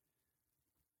it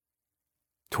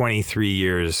 23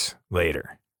 years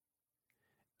later.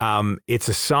 It's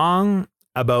a song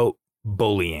about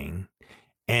bullying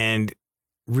and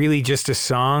really just a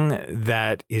song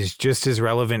that is just as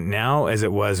relevant now as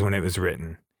it was when it was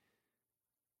written.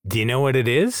 Do you know what it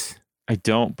is? I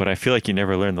don't, but I feel like you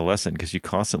never learned the lesson because you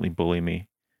constantly bully me.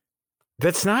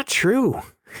 That's not true.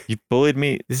 You bullied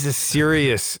me. This is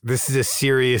a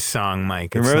serious song,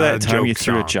 Mike. It's Remember not that time you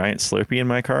song. threw a giant Slurpee in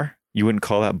my car? You wouldn't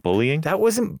call that bullying? That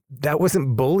wasn't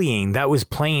bullying. That was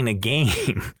playing a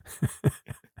game.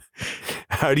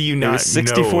 How do you not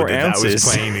 64 know ounces. that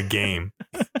was playing a game?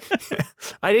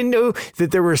 I didn't know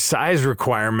that there were size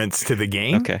requirements to the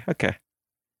game. Okay.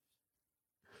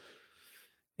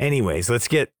 Anyways, let's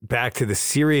get back to the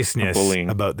seriousness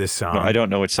about this song. No, I don't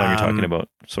know which song you're talking about.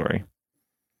 Sorry.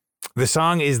 The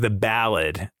song is the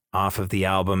ballad off of the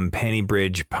album Penny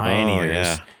Bridge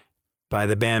Pioneers by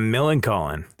the band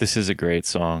Millencolin. This is a great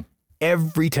song.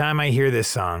 Every time I hear this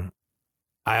song,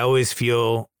 I always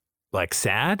feel like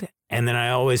sad, and then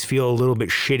I always feel a little bit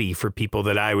shitty for people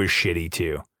that I was shitty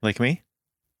to. Like me?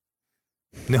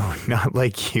 No, not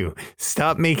like you.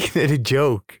 Stop making it a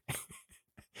joke.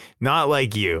 Not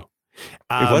like you.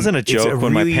 It wasn't a joke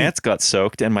when my pants got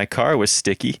soaked and my car was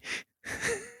sticky.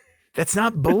 That's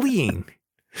not bullying.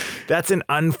 That's an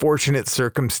unfortunate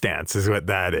circumstance is what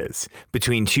that is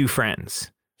between two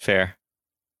friends. Fair.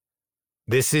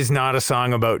 This is not a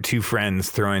song about two friends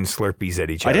throwing Slurpees at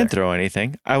each other. I didn't throw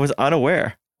anything. I was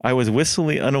unaware. I was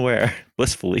blissfully.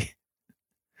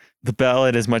 The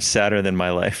ballad is much sadder than my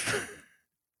life.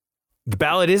 The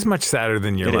ballad is much sadder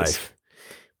than your life. Is.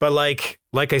 But like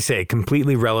I say,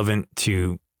 completely relevant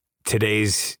to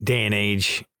today's day and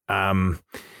age.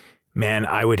 Man,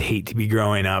 I would hate to be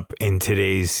growing up in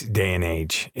today's day and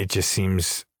age. It just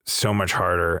seems so much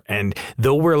harder. And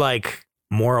though we're like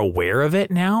more aware of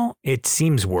it now, it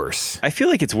seems worse. I feel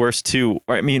like it's worse too.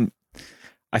 I mean,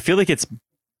 I feel like it's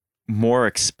more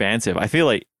expansive. I feel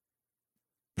like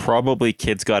probably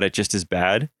kids got it just as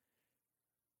bad,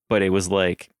 but it was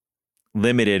like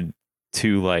limited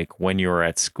to like when you were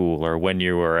at school or when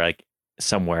you were like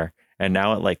somewhere, and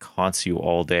now it like haunts you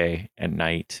all day and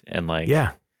night. And like,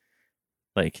 yeah,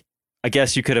 like I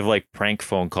guess you could have like prank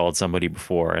phone called somebody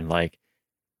before and like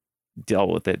dealt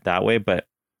with it that way, but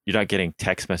you're not getting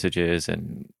text messages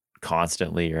and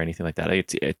constantly or anything like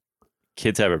that.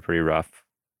 Kids have it pretty rough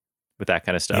with that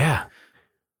kind of stuff. Yeah.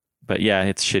 But yeah,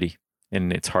 it's shitty.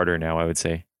 and it's harder now, I would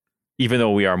say, even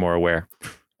though we are more aware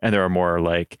and there are more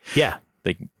like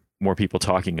more people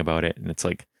talking about it, and it's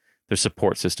like there's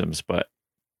support systems,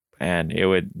 and it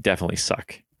would definitely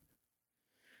suck.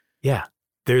 Yeah.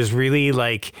 There's really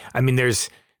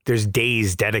there's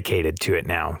days dedicated to it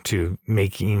now, to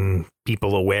making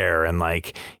people aware and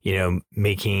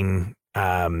making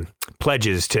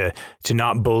pledges to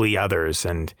not bully others.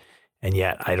 And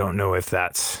yet I don't know if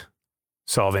that's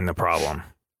solving the problem.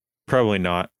 Probably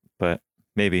not, but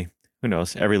maybe. Who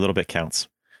knows? Every little bit counts.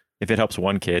 If it helps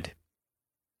one kid.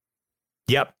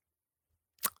 Yep.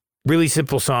 Really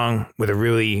simple song with a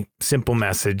really simple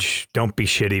message. Don't be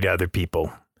shitty to other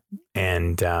people.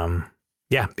 And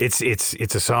it's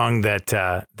a song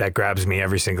that grabs me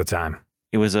every single time.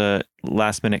 It was a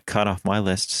last minute cut off my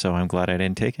list, so I'm glad I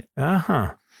didn't take it.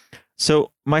 Uh-huh.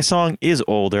 So my song is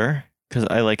older because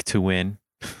I like to win.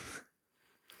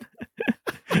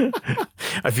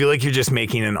 I feel like you're just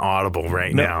making an audible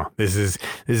right now. This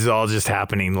is all just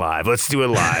happening live. Let's do it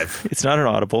live. It's not an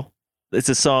audible. It's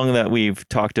a song that we've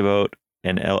talked about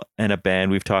and a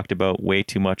band we've talked about way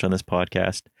too much on this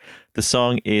podcast. The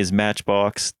song is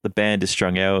Matchbox. The band is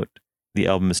Strung Out. The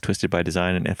album is Twisted by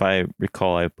Design. And if I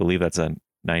recall, I believe that's a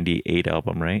 98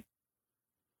 album, right?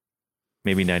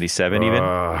 Maybe 97 even.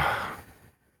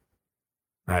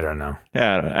 I don't know.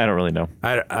 Yeah, I don't really know.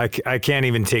 I can't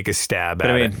even take a stab at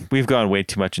it. I mean, we've gone way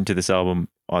too much into this album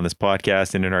on this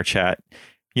podcast and in our chat.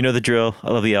 You know the drill.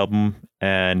 I love the album.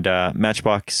 And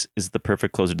Matchbox is the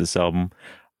perfect closer to this album.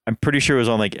 I'm pretty sure it was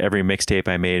on like every mixtape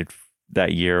I made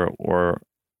that year, or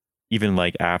even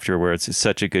like afterwards. It's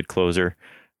such a good closer.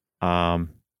 And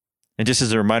just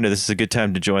as a reminder, this is a good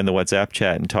time to join the WhatsApp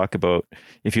chat and talk about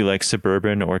if you like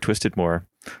Suburban or Twisted more.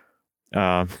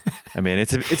 I mean,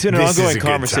 it's been an ongoing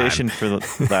conversation for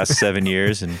the last 7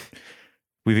 years, and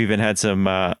we've even had some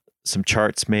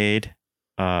charts made.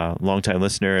 Longtime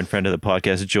listener and friend of the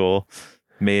podcast, Joel,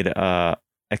 made a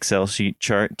Excel sheet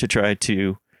chart to try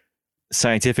to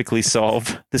scientifically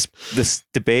solve this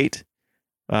debate.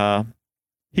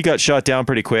 He got shot down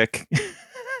pretty quick.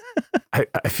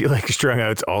 I feel like Strung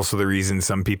Out's also the reason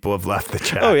some people have left the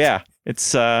chat. Oh yeah,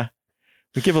 it's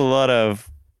we give a lot of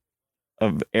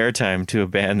airtime to a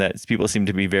band that people seem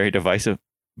to be very divisive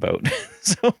about.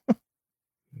 So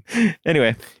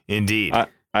anyway, indeed,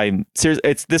 I'm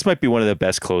serious. This might be one of the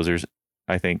best closers,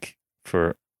 I think,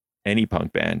 for any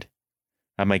punk band.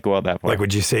 I might go out that far. Like,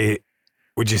 would you say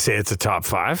it's a top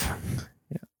 5?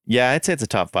 Yeah, I'd say it's a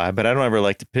top 5, but I don't ever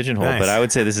like to pigeonhole. Nice. But I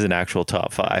would say this is an actual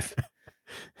top 5.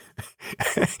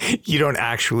 You don't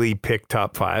actually pick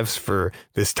top 5s for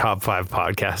this top 5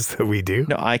 podcast that we do?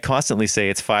 No, I constantly say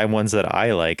it's 5 ones that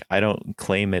I like. I don't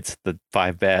claim it's the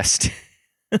 5 best.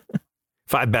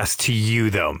 5 best to you,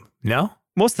 though. No?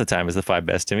 Most of the time is the 5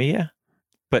 best to me, yeah.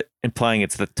 But implying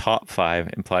it's the top 5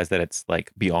 implies that it's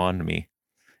like beyond me.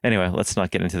 Anyway, let's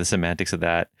not get into the semantics of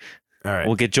that. All right.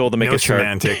 We'll get Joel to make a chart.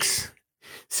 Semantics.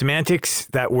 Semantics,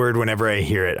 that word, whenever I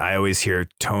hear it, I always hear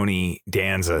Tony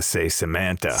Danza say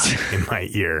Samantha in my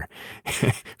ear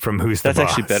from Who's the Boss.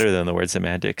 That's actually better than the word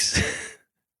semantics.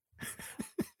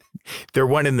 They're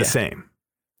one and the same.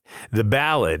 The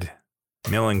ballad,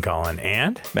 Millencolin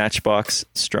and Matchbox,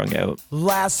 Strung Out.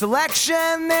 Last selection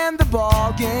in the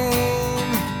ball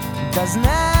game does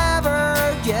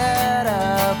never get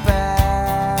a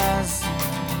pass.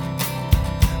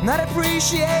 Not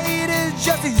appreciated,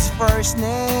 just his first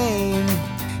name.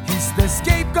 He's the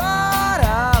scapegoat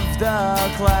of the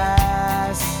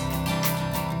class.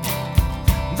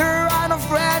 There are no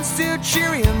friends to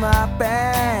cheer him up,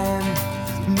 and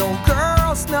no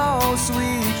girls, no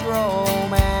sweet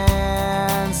romance.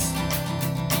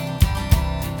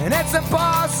 And it's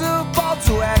impossible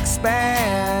to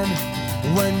expand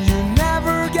when you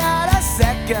never get a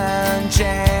second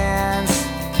chance.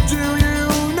 Do you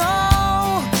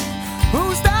know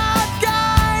who's that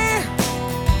guy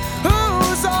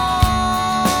who's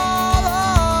all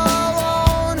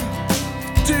alone?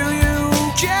 Do you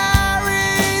care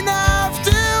enough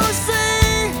to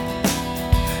see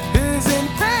he's in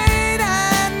pain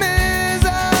and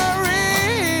misery?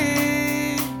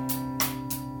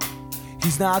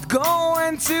 He's not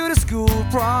going to the school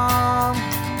prom.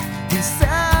 He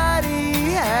said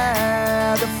he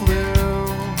had the flu.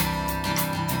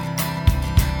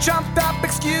 Trumped up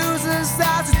excuses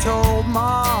as he told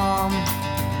Mom,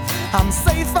 I'm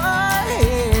safer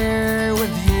here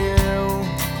with you.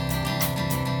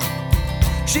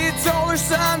 She told her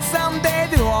son someday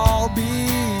they'll all be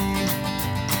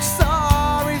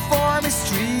sorry for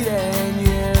mistreating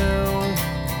you.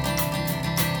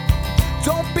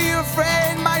 Don't be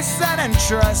afraid, my son, and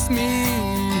trust me,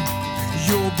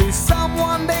 You'll be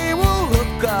someone they will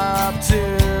look up to.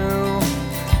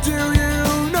 Do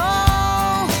you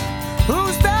know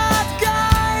who's that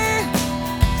guy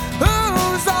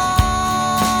who's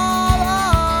all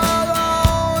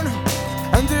alone?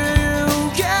 And do you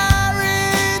care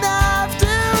enough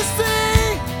to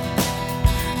see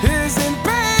he's in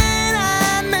pain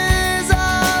and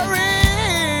misery?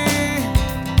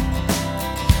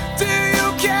 Do you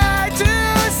care to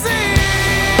see?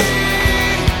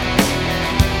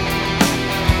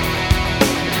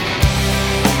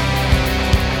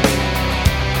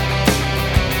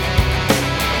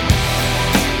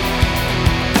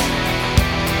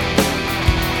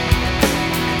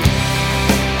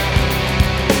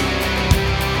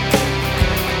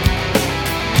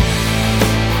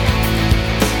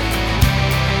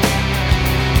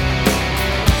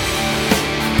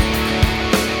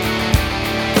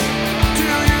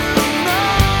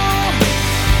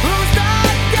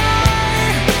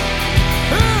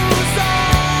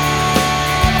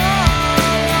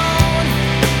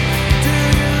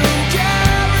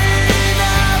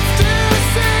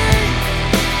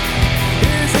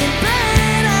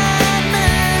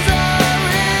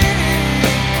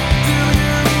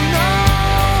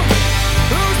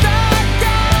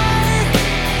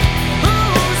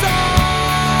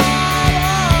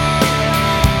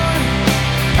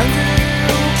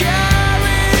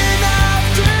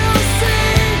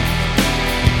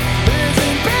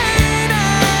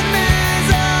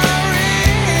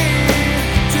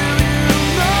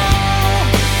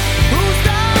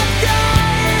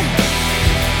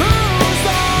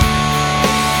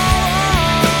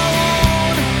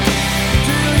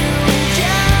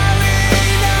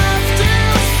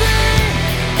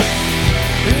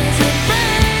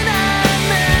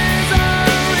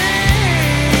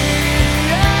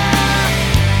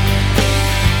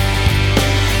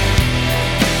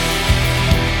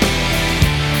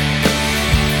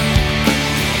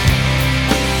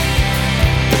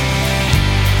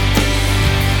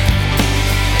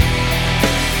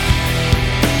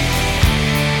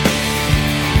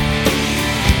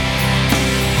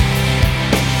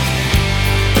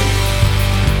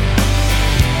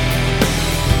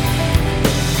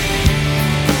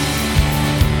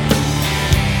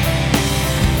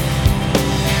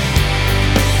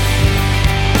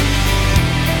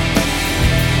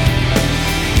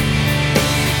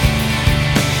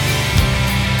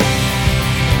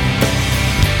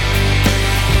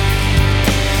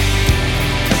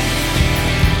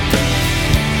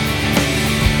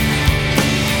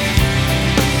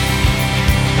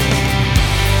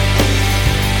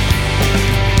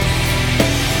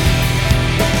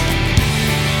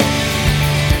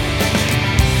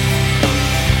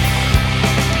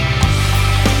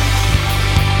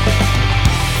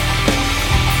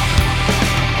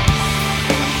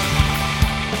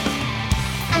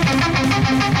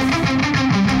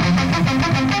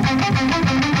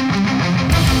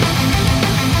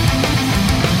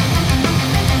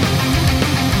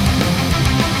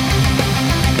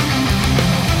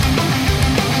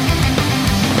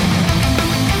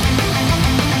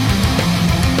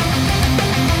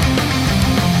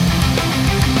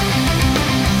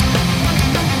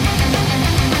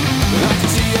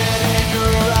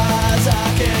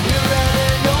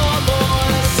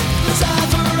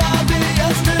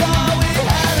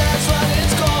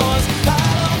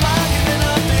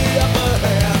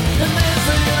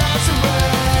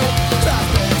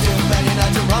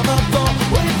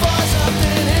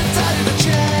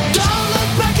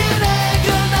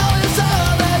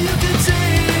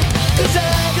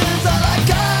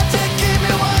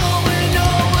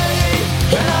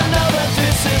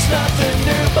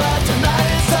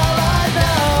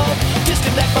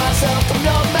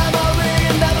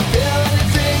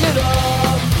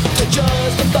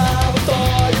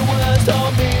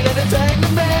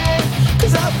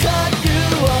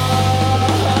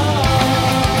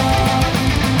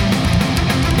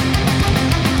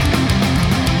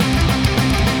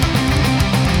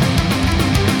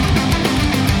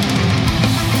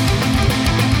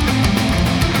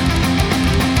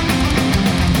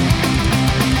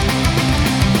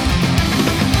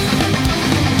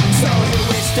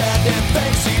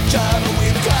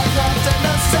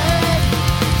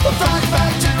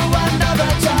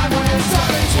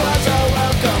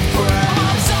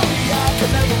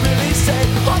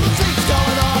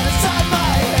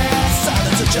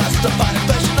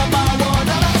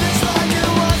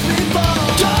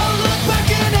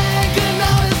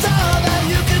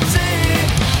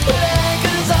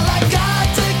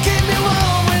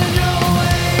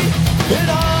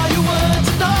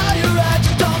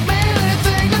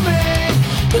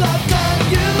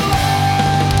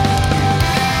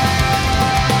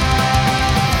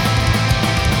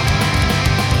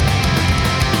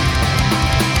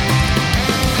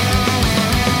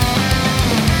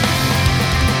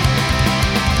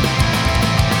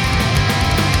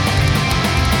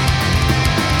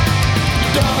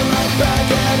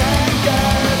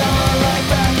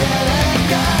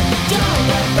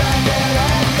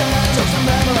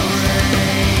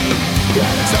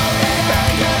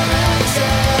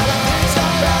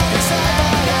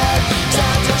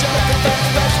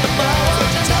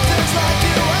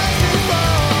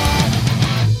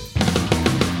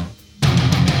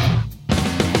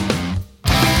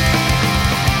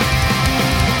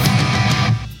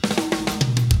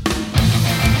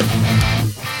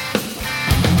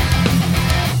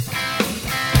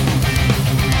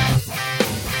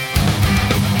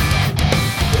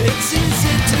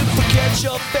 at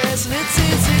your face, and it's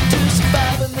easy to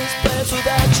survive in this place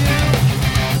without you.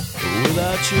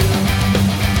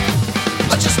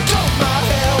 I just comb my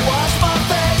hair, wash my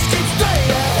face, keep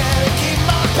straight ahead and keep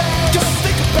my pace. Don't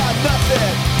think about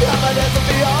nothing, I might never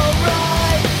be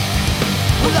alright.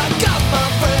 Well, I got my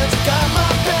friends, I got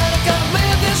my pen, I got a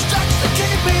million distractions to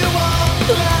keep me warm,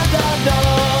 and I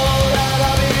know that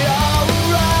I'll be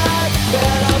alright,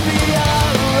 that I'll be alright.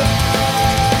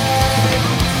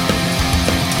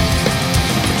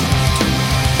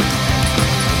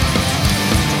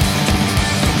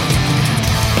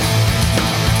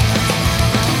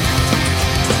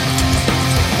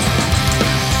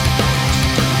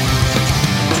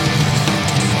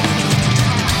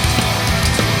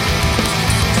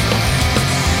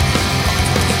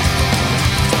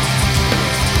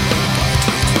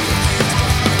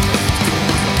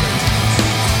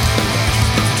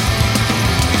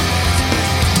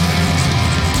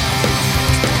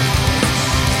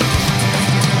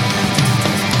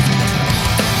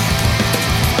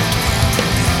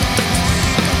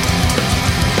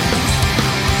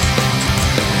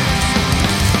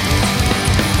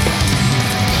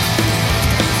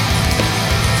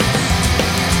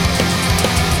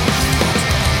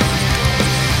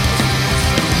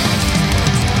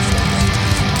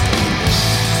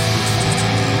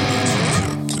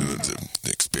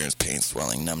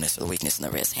 Numbness or weakness in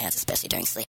the wrist, hands, especially during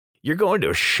sleep. You're going to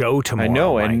a show tomorrow. I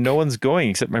know, Mike. and no one's going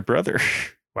except my brother.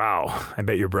 Wow. I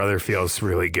bet your brother feels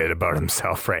really good about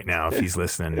himself right now if he's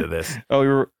listening to this.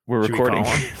 Oh, we're Should we recording.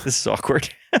 call him? This is awkward.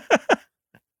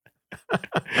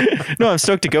 No, I'm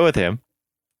stoked to go with him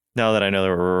now that I know that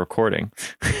we're recording.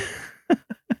 The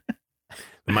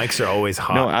mics are always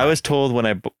hot. No, I was told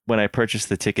when I purchased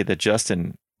the ticket that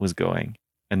Justin was going.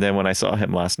 And then when I saw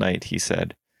him last night, he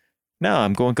said, "No,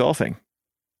 I'm going golfing."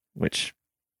 Which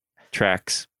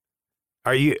tracks.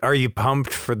 Are you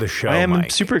pumped for the show? I am Mike?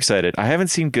 super excited. I haven't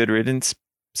seen Good Riddance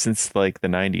since like the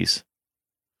 90s.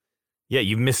 Yeah,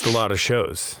 you've missed a lot of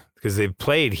shows because they've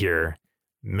played here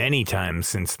many times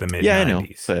since the mid-90s. Yeah, I know,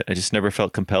 but I just never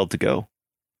felt compelled to go.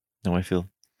 Now I feel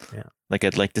like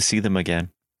I'd like to see them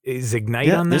again. Is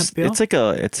Ignite on that bill?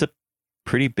 It's a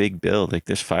pretty big bill. Like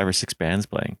there's 5 or 6 bands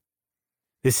playing.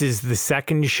 This is the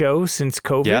second show since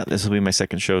COVID? Yeah, this will be my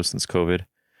second show since COVID.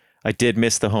 I did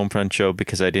miss the Homefront show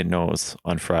because I didn't know it was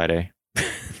on Friday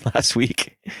last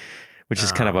week, which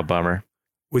is kind of a bummer.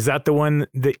 Was that the one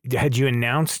that had you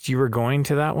announced you were going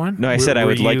to that one? No, I said I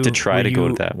would like to try to go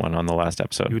to that one on the last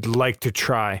episode. You would like to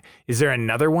try. Is there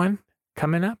another one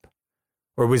coming up?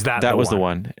 Or was that the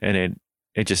one? And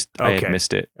it just, I had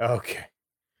missed it. Okay.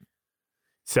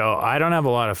 So I don't have a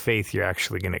lot of faith you're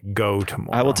actually going to go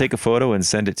tomorrow. I will take a photo and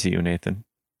send it to you, Nathan.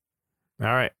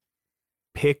 All right.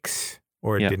 Pics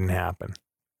or it didn't happen.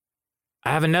 I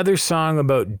have another song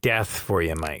about death for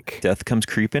you, Mike. Death Comes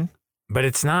Creeping? But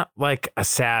it's not like a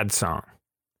sad song.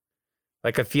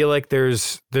 Like I feel like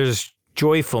there's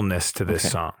joyfulness to this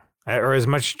song. Or as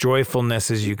much joyfulness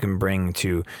as you can bring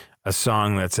to a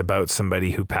song that's about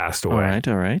somebody who passed away.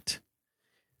 All right.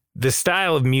 The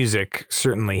style of music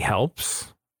certainly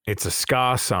helps. It's a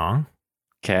ska song.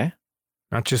 Okay.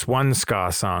 Not just one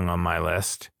ska song on my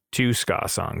list. 2 ska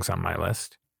songs on my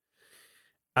list.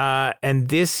 And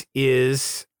this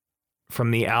is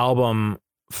from the album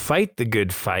Fight the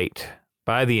Good Fight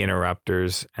by the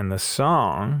Interrupters. And the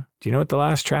song, do you know what the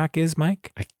last track is,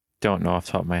 Mike? I don't know off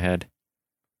the top of my head.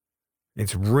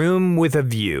 It's Room with a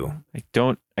View. I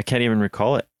can't even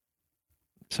recall it.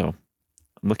 So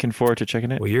I'm looking forward to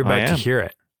checking it. Well, you're about to hear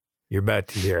it. You're about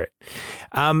to hear it.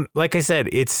 Like I said,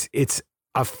 it's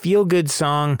a feel-good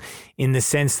song in the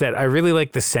sense that I really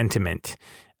like the sentiment.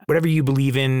 Whatever you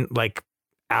believe in, like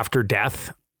after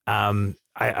death,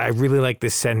 I really like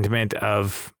this sentiment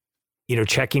of,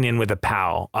 checking in with a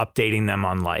pal, updating them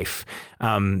on life.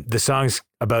 The song's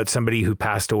about somebody who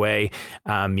passed away,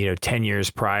 10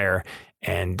 years prior,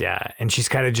 and she's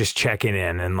kind of just checking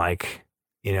in and like,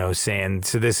 saying,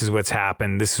 so this is what's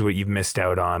happened. This is what you've missed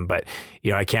out on. But,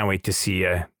 I can't wait to see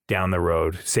you down the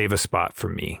road. Save a spot for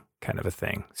me, kind of a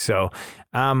thing. So,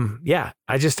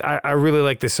 I really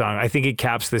like this song. I think it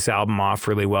caps this album off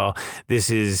really well.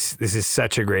 This is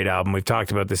such a great album. We've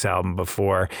talked about this album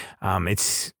before.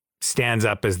 It stands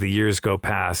up as the years go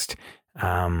past.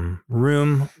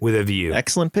 Room with a View.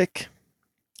 Excellent pick.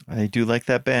 I do like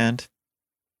that band.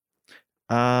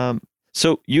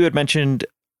 So you had mentioned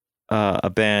a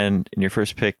band in your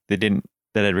first pick that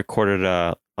had recorded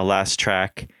a last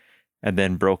track and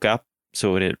then broke up.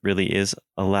 So it really is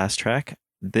a last track.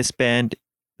 This band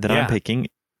that I'm picking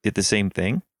did the same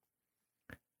thing.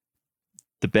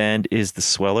 The band is the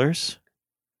Swellers.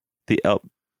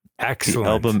 Excellent. The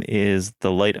album is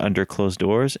The Light Under Closed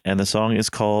Doors, and the song is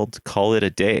called Call It a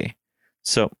Day.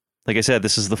 So, like I said,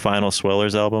 this is the final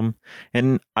Swellers album,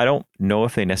 and I don't know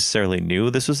if they necessarily knew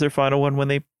this was their final one when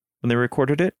they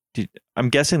recorded it. I'm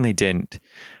guessing they didn't.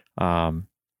 But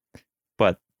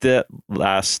the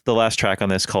last track on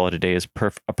this, Call It a Day, is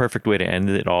a perfect way to end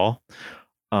it all.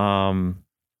 I'm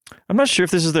not sure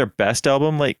if this is their best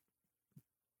album, but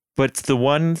it's the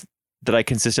one that I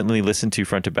consistently listen to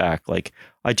front to back. Like,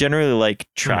 I generally like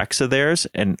tracks of theirs,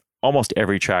 and almost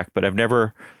every track, but I've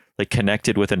never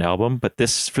connected with an album. But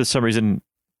this, for some reason,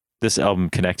 this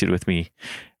album connected with me,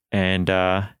 and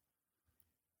yeah,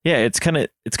 it's kind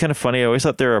of funny. I always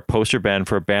thought they were a poster band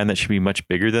for a band that should be much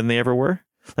bigger than they ever were.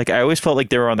 Like, I always felt like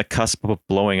they were on the cusp of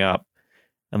blowing up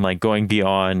and going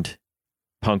beyond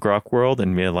punk rock world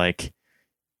and being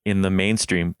in the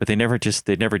mainstream, but they never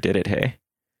did it. Hey,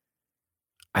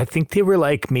 I think they were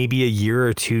maybe a year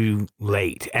or two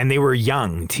late, and they were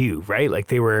young too, right?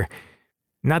 They were,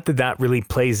 not that really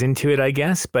plays into it, I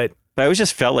guess, but I always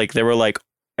just felt like they were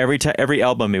every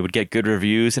album it would get good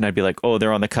reviews, and I'd be like, oh,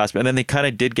 they're on the cusp. And then they kind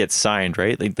of did get signed,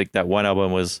 right? Like that one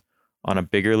album was on a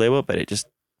bigger label, but it just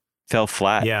fell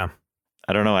flat. Yeah.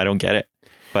 I don't know. I don't get it.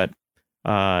 But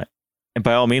and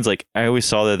by all means, I always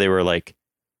saw that they were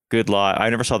good live. I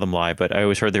never saw them live, but I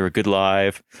always heard they were good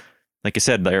live. Like I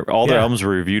said, all their albums were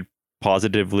reviewed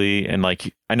positively, and I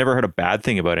never heard a bad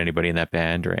thing about anybody in that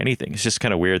band or anything. It's just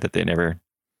kind of weird that they never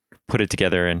put it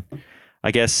together. And I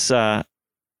guess the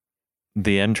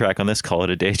end track on this, Call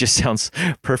It a Day, just sounds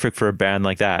perfect for a band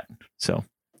like that. So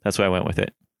that's why I went with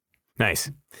it. Nice.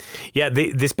 Yeah,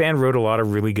 this band wrote a lot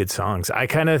of really good songs. I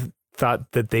kind of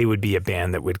thought that they would be a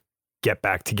band that would get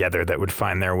back together, that would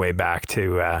find their way back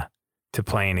to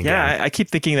playing again. Yeah, I keep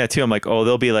thinking that too. I'm like, oh,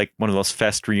 they'll be one of those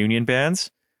fest reunion bands.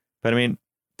 But I mean,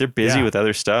 they're busy with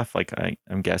other stuff.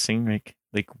 I'm guessing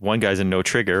like one guy's in No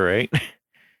Trigger, right?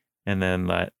 And then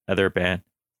that other band.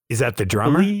 Is that the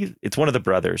drummer? It's one of the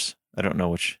brothers. I don't know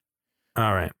which.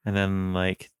 All right. And then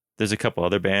there's a couple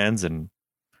other bands, and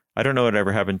I don't know what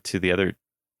ever happened to the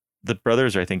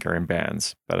brothers, I think, are in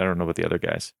bands, but I don't know about the other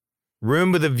guys.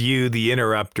 Room with a View, The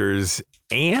Interrupters,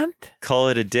 and Call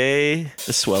It a Day,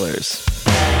 The Swellers.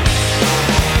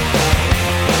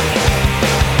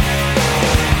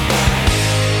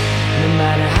 No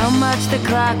matter how much the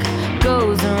clock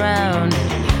goes around,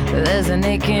 there's an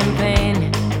aching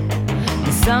pain.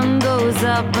 The sun goes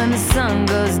up and the sun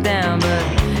goes down,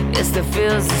 but it still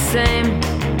feels the same.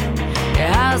 Your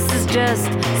house is just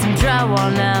some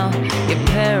drywall now. Your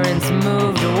parents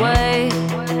moved away.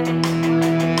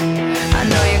 I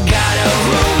know you got a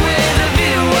room with a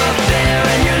view up there,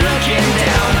 and you're looking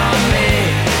down on me.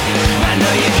 I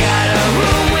know you got a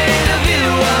room with a view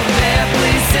up there.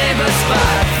 Please save a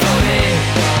spot for me.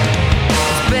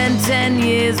 It's been 10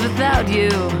 years without you,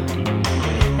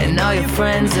 and all your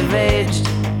friends have aged.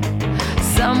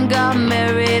 Some got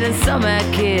married and some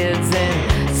had kids,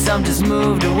 and some just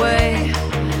moved away.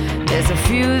 There's a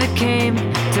few that came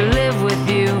to live with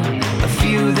you, a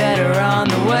few that are on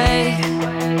the way.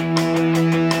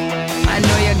 I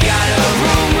know you got a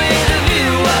room with a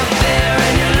view up there,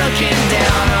 and you're looking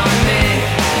down on me.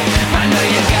 I know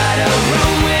you got a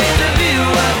room with a view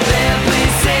up there.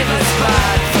 Please save a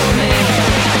spot for me.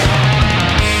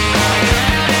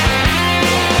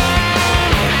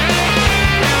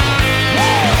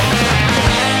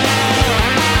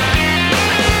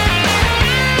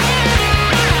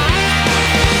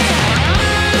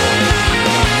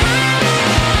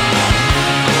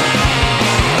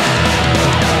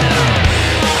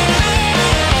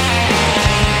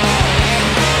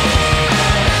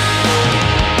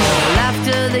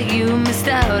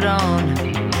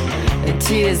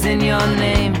 Tears in your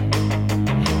name.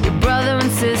 Your brother and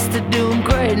sister doing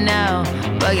great now,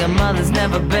 but your mother's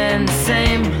never been the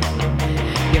same.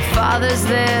 Your father's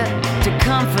there to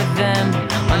comfort them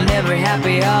on every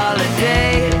happy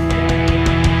holiday.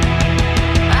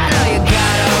 I know you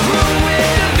got a room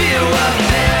with a view up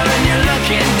there, and you're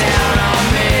looking down on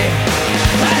me.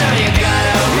 I know you got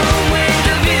a room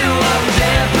with a view up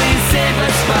there. Please save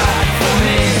a spot for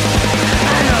me.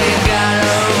 I know you got a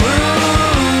room.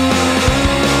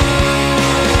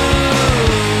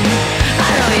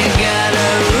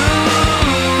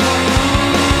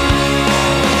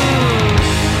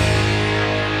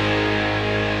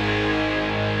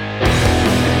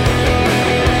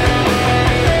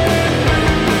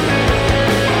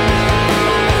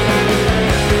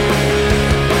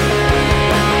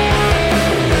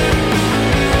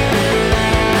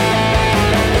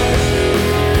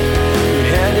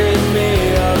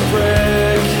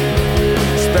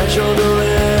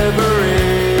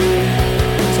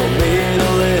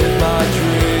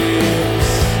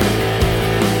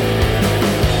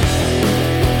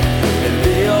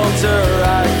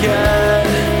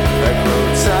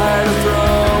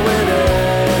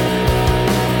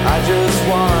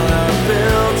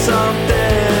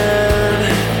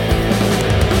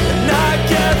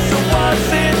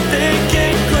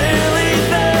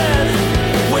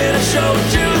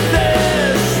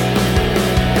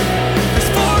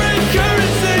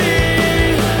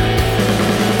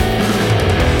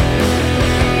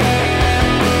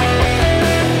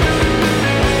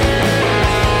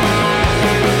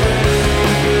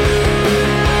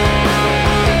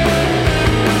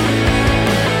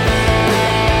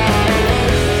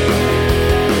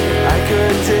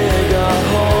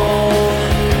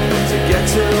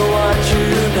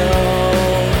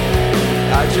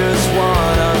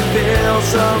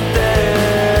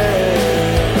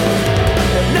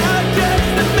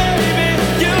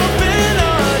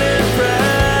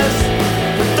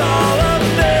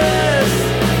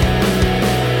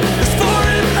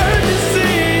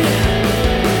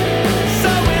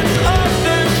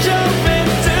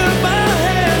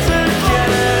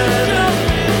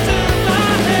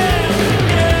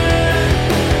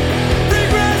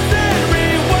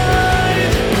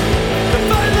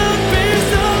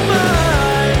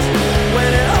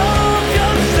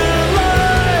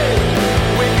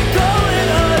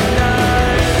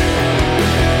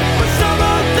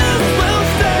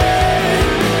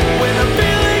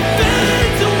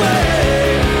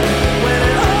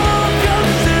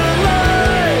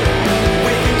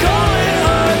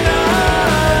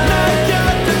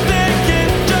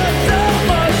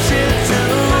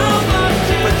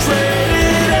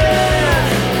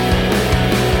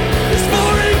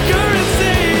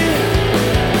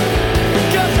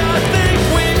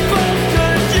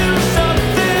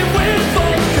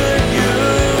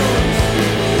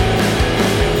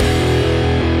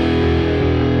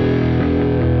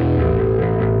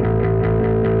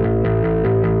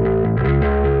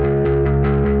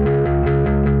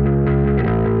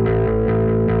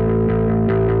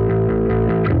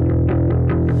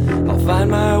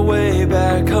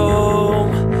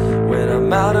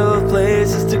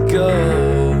 to go.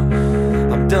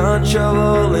 I'm done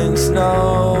shoveling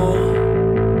snow.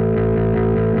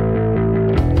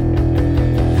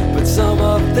 But some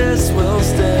of this will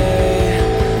stay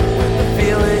when the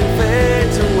feeling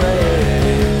fades away.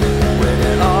 When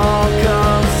it all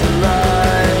comes to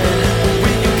light,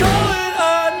 we can call it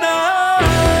a night.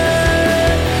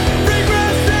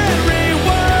 Regress and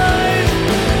rewind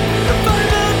to find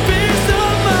the peace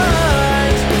of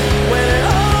mind. When it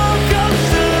all comes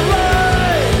to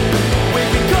light, we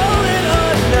can call it a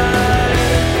night.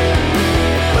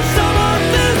 But some of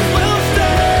this will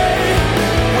stay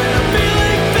when the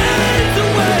feeling fades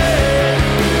away.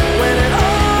 When it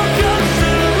all comes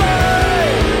to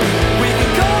light, we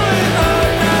can call it a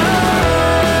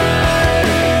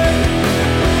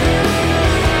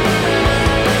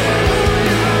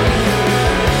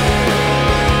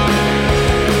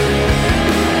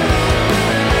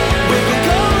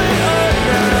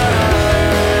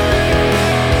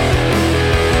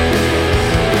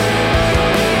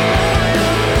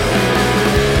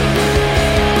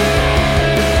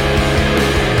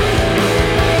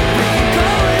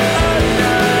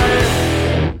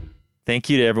Thank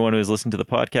you to everyone who has listened to the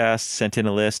podcast, sent in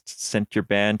a list, sent your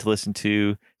band to listen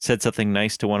to, said something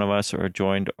nice to one of us, or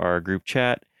joined our group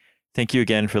chat. Thank you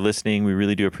again for listening. We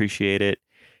really do appreciate it.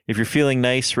 If you're feeling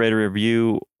nice, write a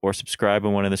review or subscribe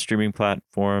on one of the streaming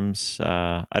platforms.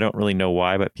 I don't really know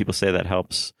why, but people say that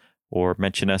helps. Or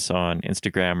mention us on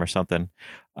Instagram or something.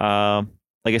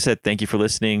 Like I said, thank you for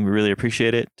listening. We really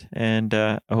appreciate it. And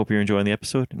I hope you're enjoying the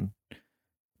episode. And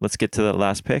let's get to the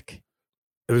last pick.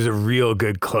 It was a real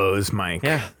good close, Mike.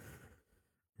 Yeah.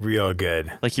 Real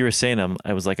good. Like you were saying,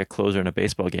 I was like a closer in a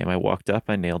baseball game. I walked up,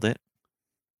 I nailed it.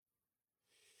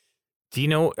 Do you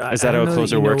know? Is that how a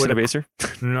closer works in a baser?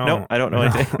 No. No, I don't know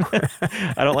anything.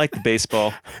 I don't like the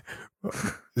baseball.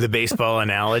 The baseball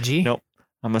analogy? Nope.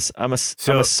 I'm a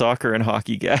soccer and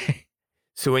hockey guy.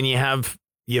 So when you have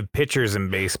pitchers in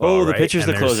baseball, oh, the right? pitcher's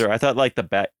And the closer. I thought like the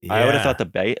bat. Yeah. I would have thought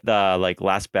the like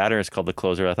last batter is called the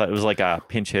closer. I thought it was like a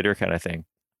pinch hitter kind of thing.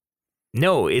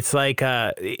 No, it's like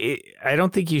I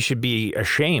don't think you should be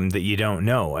ashamed that you don't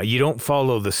know. You don't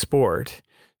follow the sport,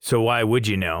 so why would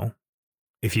you know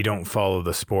if you don't follow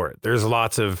the sport? There's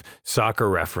lots of soccer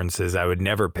references I would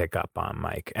never pick up on,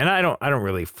 Mike. And I don't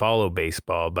really follow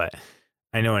baseball, but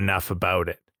I know enough about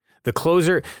it. The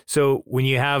closer, so when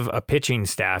you have a pitching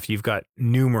staff, you've got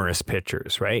numerous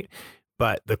pitchers, right?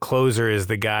 But the closer is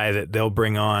the guy that they'll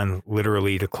bring on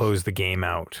literally to close the game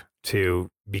out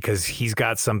because he's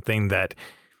got something that,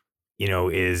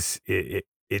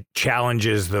 it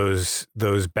challenges those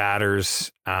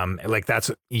batters. Like that's,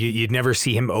 you'd never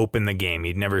see him open the game.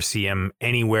 You'd never see him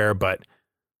anywhere but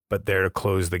there to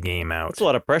close the game out. It's a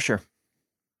lot of pressure.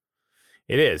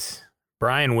 It is.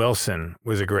 Brian Wilson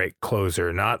was a great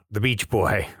closer, not the Beach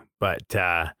Boy, but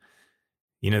the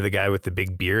guy with the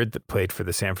big beard that played for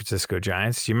the San Francisco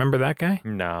Giants. Do you remember that guy?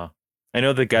 No. I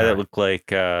know the guy that looked like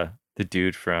the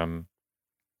dude from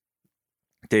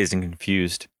Dazed and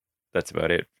Confused. That's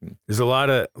about it. There's a lot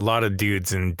of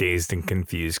dudes in Dazed and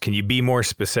Confused. Can you be more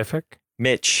specific?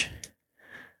 Mitch.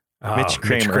 Oh, Mitch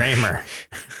Kramer.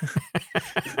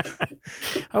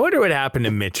 I wonder what happened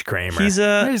to Mitch Kramer. Where's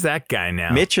that guy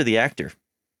now? Mitch or the actor?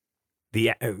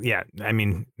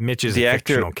 Mitch is a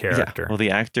fictional character. Yeah. Well,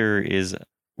 the actor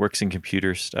works in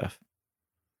computer stuff.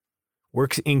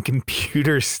 Works in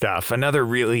computer stuff. Another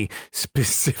really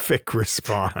specific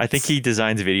response. I think he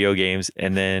designs video games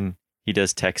and then he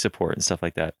does tech support and stuff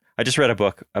like that. I just read a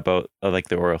book about like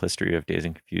the oral history of Dazed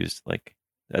and Confused, like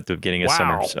at the beginning of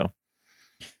summer. So.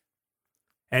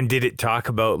 And did it talk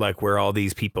about like where all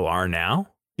these people are now?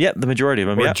 Yeah, the majority of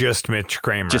them. Or just Mitch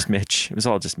Kramer? Just Mitch. It was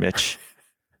all just Mitch.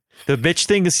 The Mitch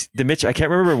thing is I can't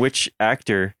remember which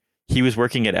actor. He was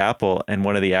working at Apple and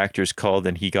one of the actors called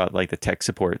and he got like the tech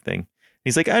support thing.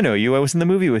 He's like, I know you. I was in the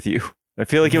movie with you. I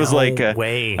feel like it was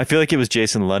I feel like it was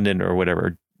Jason London or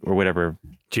whatever.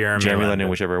 Jeremy London,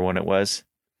 whichever one it was.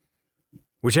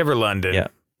 Whichever London. Yeah.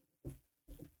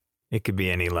 It could be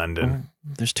any London.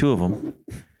 There's two of them.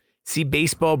 See,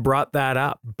 baseball brought that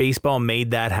up. Baseball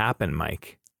made that happen,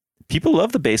 Mike. People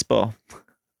love the baseball.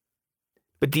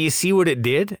 But do you see what it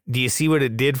did? Do you see what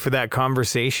it did for that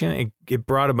conversation? It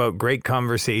brought about great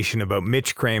conversation about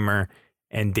Mitch Kramer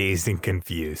and Dazed and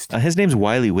Confused. His name's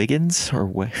Wiley Wiggins or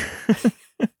what?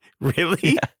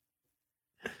 Really? Yeah.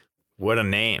 What a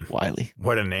name. Wiley.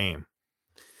 What a name.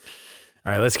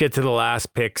 All right, let's get to the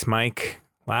last picks, Mike.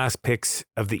 Last picks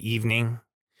of the evening.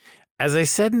 As I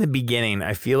said in the beginning,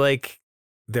 I feel like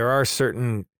there are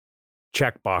certain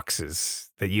check boxes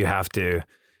that you have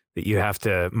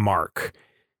to mark.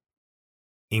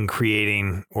 in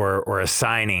creating or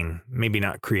assigning, maybe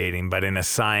not creating, but in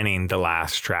assigning the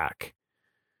last track,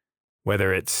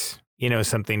 whether it's,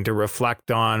 something to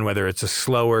reflect on, whether it's a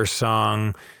slower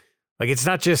song. Like it's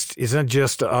not just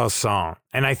a song.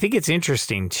 And I think it's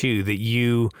interesting too that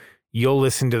you'll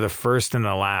listen to the first and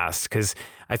the last, because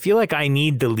I feel like I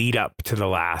need the lead up to the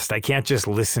last. I can't just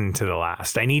listen to the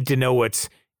last. I need to know what's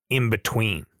in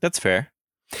between. That's fair.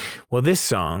 Well, this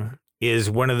song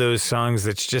is one of those songs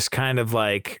that's just kind of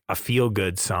like a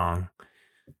feel-good song,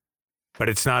 but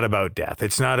it's not about death.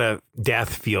 It's not a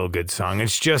death feel-good song.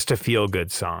 It's just a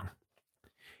feel-good song.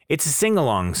 It's a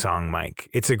sing-along song, Mike.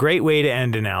 It's a great way to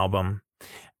end an album.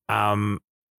 And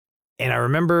I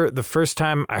remember the first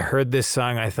time I heard this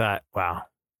song, I thought, wow,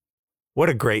 what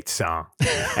a great song.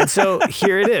 And so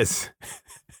here it is.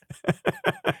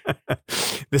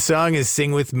 The song is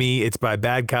Sing With Me. It's by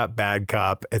Bad Cop, Bad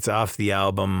Cop. It's off the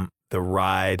album The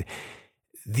Ride.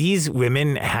 These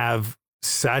women have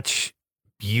such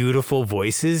beautiful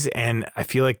voices, and I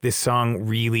feel like this song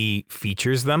really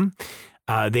features them.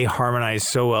 They harmonize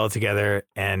so well together,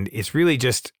 and it's really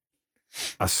just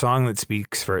a song that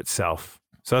speaks for itself.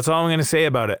 So that's all I'm going to say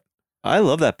about it. I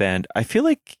love that band. I feel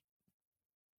like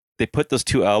they put those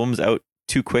two albums out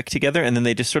too quick together, and then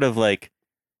they just sort of like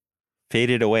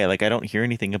faded away. Like I don't hear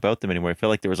anything about them anymore. I feel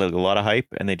like there was like a lot of hype,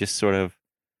 and they just sort of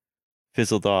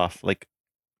fizzled off. Like,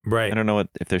 right. I don't know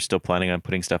if they're still planning on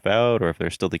putting stuff out, or if they're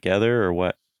still together, or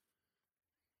what.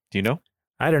 Do you know?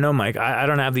 I don't know, Mike. I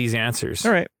don't have these answers.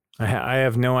 All right. I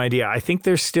have no idea. I think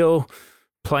they're still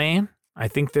playing. I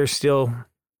think they're still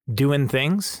doing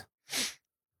things,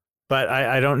 but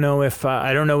I don't know if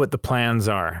I don't know what the plans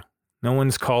are. No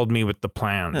one's called me with the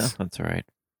plans. Yeah, that's all right.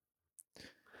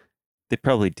 They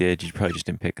probably did. You probably just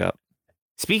didn't pick up.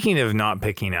 Speaking of not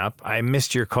picking up, I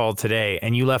missed your call today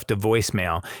and you left a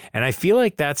voicemail. And I feel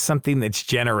like that's something that's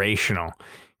generational,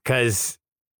 because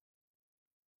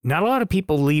not a lot of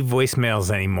people leave voicemails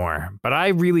anymore, but I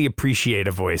really appreciate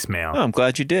a voicemail. Oh, I'm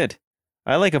glad you did.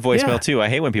 I like a voicemail too. I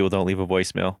hate when people don't leave a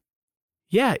voicemail.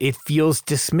 Yeah, it feels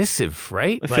dismissive,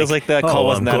 right? It feels like that call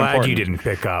wasn't that important. I'm glad you didn't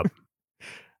pick up.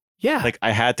 Yeah. Like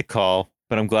I had to call,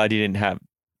 but I'm glad you didn't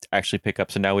actually pick up.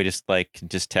 So now we just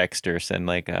just text or send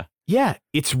like a... Yeah,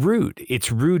 it's rude.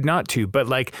 It's rude not to, but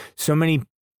like so many,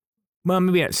 well,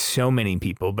 maybe not so many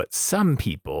people, but some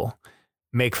people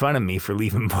make fun of me for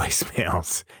leaving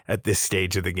voicemails at this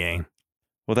stage of the game.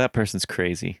 Well, that person's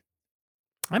crazy.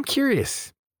 I'm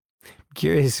curious. I'm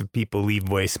curious if people leave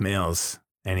voicemails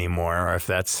anymore, or if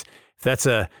that's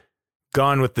a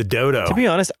gone with the dodo. To be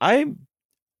honest, I'm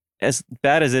as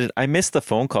bad as it is. I miss the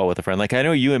phone call with a friend. Like I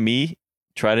know you and me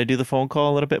try to do the phone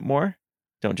call a little bit more.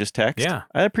 Don't just text. Yeah.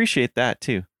 I appreciate that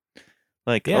too.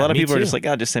 Like a lot of people are just like,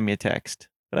 oh, just send me a text.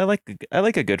 But I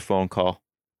like a good phone call.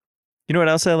 You know what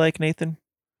else I like, Nathan?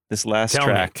 This last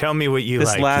track. Tell me what you like.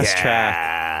 This last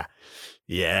track.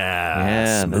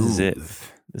 Yeah. This is it.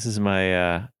 This is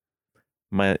my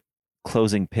my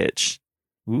closing pitch.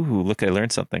 Ooh, look, I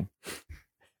learned something.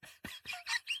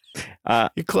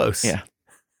 You're close. Yeah.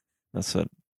 That's what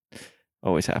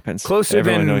always happens. Closer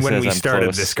Everyone than when we I'm started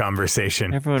close. this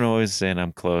conversation. Everyone always saying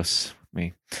I'm close with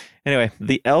me. Anyway,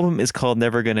 the album is called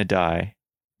Never Gonna Die.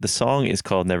 The song is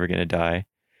called Never Gonna Die.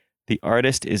 The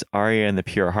artist is Aria and the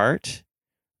Pure Heart.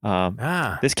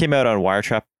 This came out on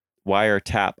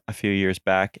Wiretap a few years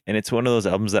back, and it's one of those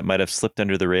albums that might have slipped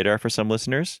under the radar for some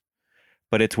listeners,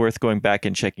 but it's worth going back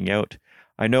and checking out.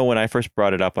 I know when I first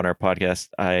brought it up on our podcast,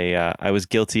 I was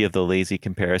guilty of the lazy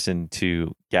comparison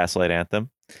to Gaslight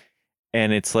Anthem.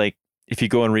 And it's like, if you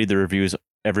go and read the reviews,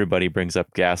 everybody brings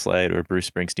up Gaslight or Bruce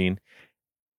Springsteen.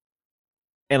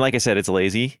 And like I said, it's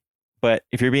lazy. But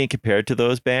if you're being compared to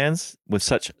those bands with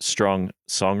such strong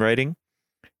songwriting,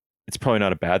 it's probably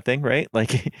not a bad thing, right?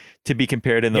 Like to be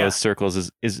compared in those circles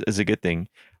is a good thing.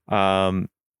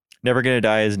 Never Gonna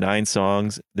Die is 9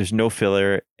 songs. There's no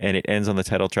filler, and it ends on the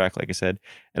title track, like I said.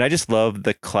 And I just love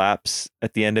the claps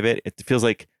at the end of it. It feels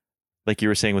like you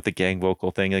were saying with the gang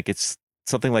vocal thing, like it's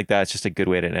something like that. It's just a good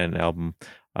way to end an album.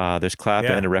 There's clap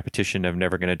and a repetition of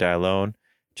Never Gonna Die Alone.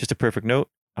 Just a perfect note.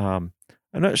 I'm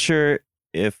not sure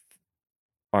if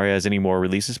Aria has any more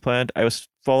releases planned. I was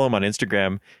following him on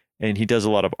Instagram, and he does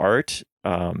a lot of art.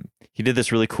 He did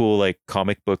this really cool like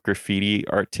comic book graffiti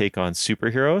art take on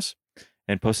superheroes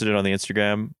and posted it on the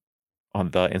Instagram.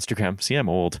 See, I'm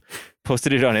old.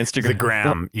 Posted it on Instagram. The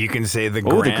gram. You can say the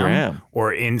gram. Oh, the gram.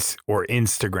 Or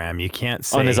Instagram. You can't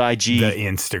say on his IG. The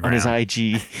Instagram. On his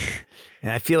IG.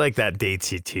 And I feel like that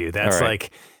dates you too. That's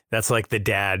like the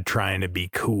dad trying to be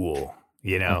cool,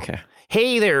 you know? Okay.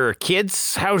 Hey there,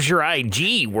 kids. How's your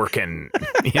IG working?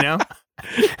 You know?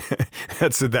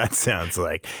 That's what that sounds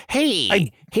like.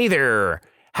 Hey, hey there.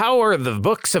 How are the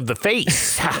books of the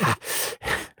face?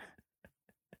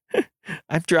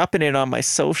 I'm dropping it on my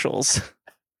socials.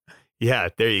 Yeah,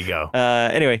 there you go.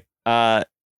 Anyway,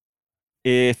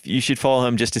 if you should follow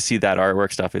him just to see that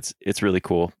artwork stuff, it's really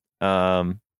cool.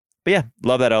 But yeah,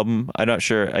 love that album. I'm not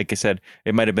sure. Like I said,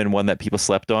 it might have been one that people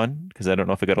slept on because I don't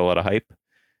know if it got a lot of hype.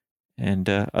 And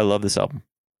I love this album.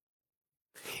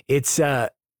 It's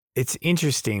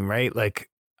interesting, right? Like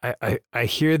I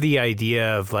hear the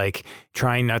idea of like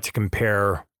trying not to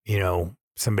compare,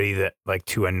 somebody that like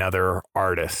to another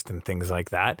artist and things like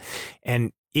that.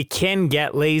 And it can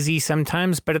get lazy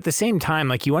sometimes, but at the same time,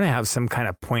 like you want to have some kind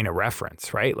of point of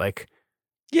reference, right? Like,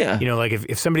 yeah, like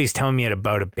if somebody's telling me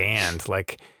about a band,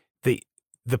 like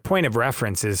the point of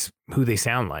reference is who they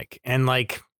sound like. And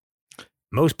like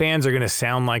most bands are going to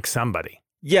sound like somebody.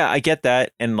 Yeah, I get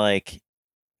that. And like,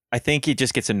 I think it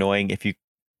just gets annoying if you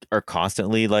are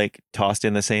constantly like tossed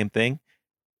in the same thing.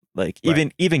 Like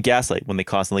even Gaslight, when they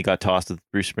constantly got tossed with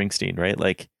Bruce Springsteen, right?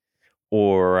 Like,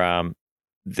 or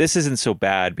this isn't so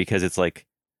bad because it's like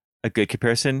a good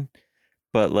comparison,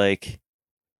 but like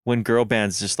when girl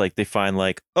bands just like they find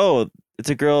like, oh, it's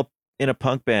a girl in a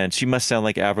punk band, she must sound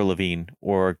like Avril Lavigne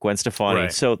or Gwen Stefani,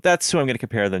 so that's who I'm going to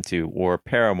compare them to, or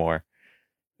Paramore.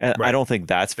 And I don't think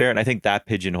that's fair, and I think that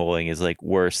pigeonholing is like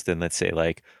worse than, let's say,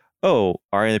 like, oh,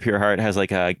 Ari and the Pure Heart has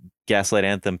like a Gaslight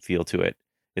Anthem feel to it.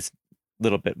 It's a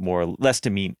little bit less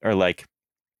demean, or like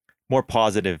more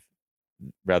positive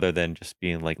rather than just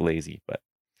being like lazy, but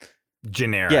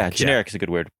generic. Yeah, generic is a good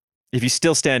word. If you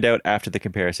still stand out after the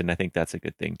comparison, I think that's a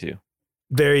good thing too.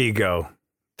 There you go.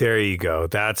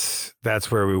 That's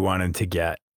where we wanted to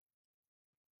get.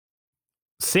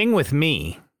 Sing with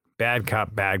me, Bad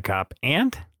Cop,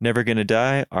 and Never Gonna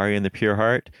Die, Ari and the Pure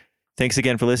Heart. Thanks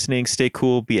again for listening. Stay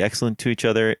cool, be excellent to each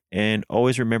other, and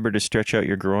always remember to stretch out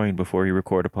your groin before you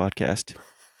record a podcast.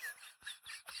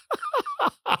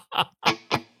 I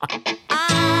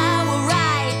will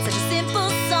write such a simple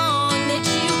song that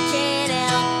you can't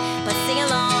help but sing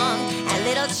along, and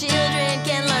little children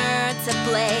can learn to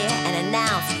play and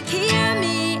announce, hear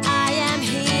me, I am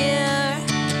here,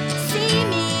 see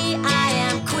me, I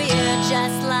am queer,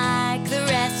 just like the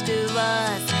rest of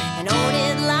us, and own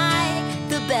it like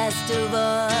the best of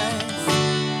us.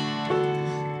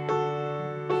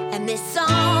 And this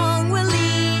song will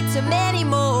lead to many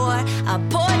more, a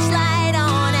porch light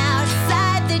on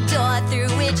outside the door through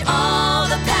which all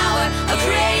the power of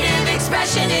creative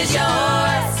expression is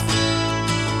yours.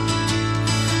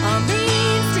 A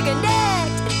means to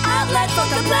connect, an outlet for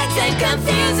complex and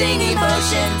confusing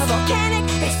emotions, volcanic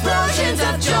explosions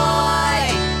of joy.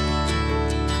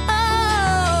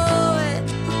 Oh,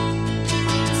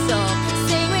 so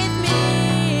sing with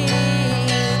me,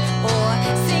 or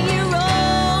sing your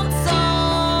own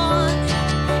song.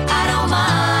 I don't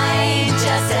mind,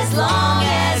 just as long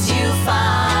as you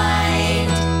find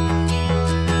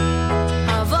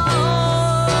a voice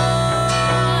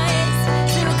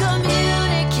to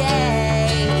communicate,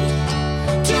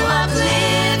 to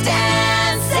uplift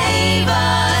and save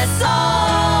us all.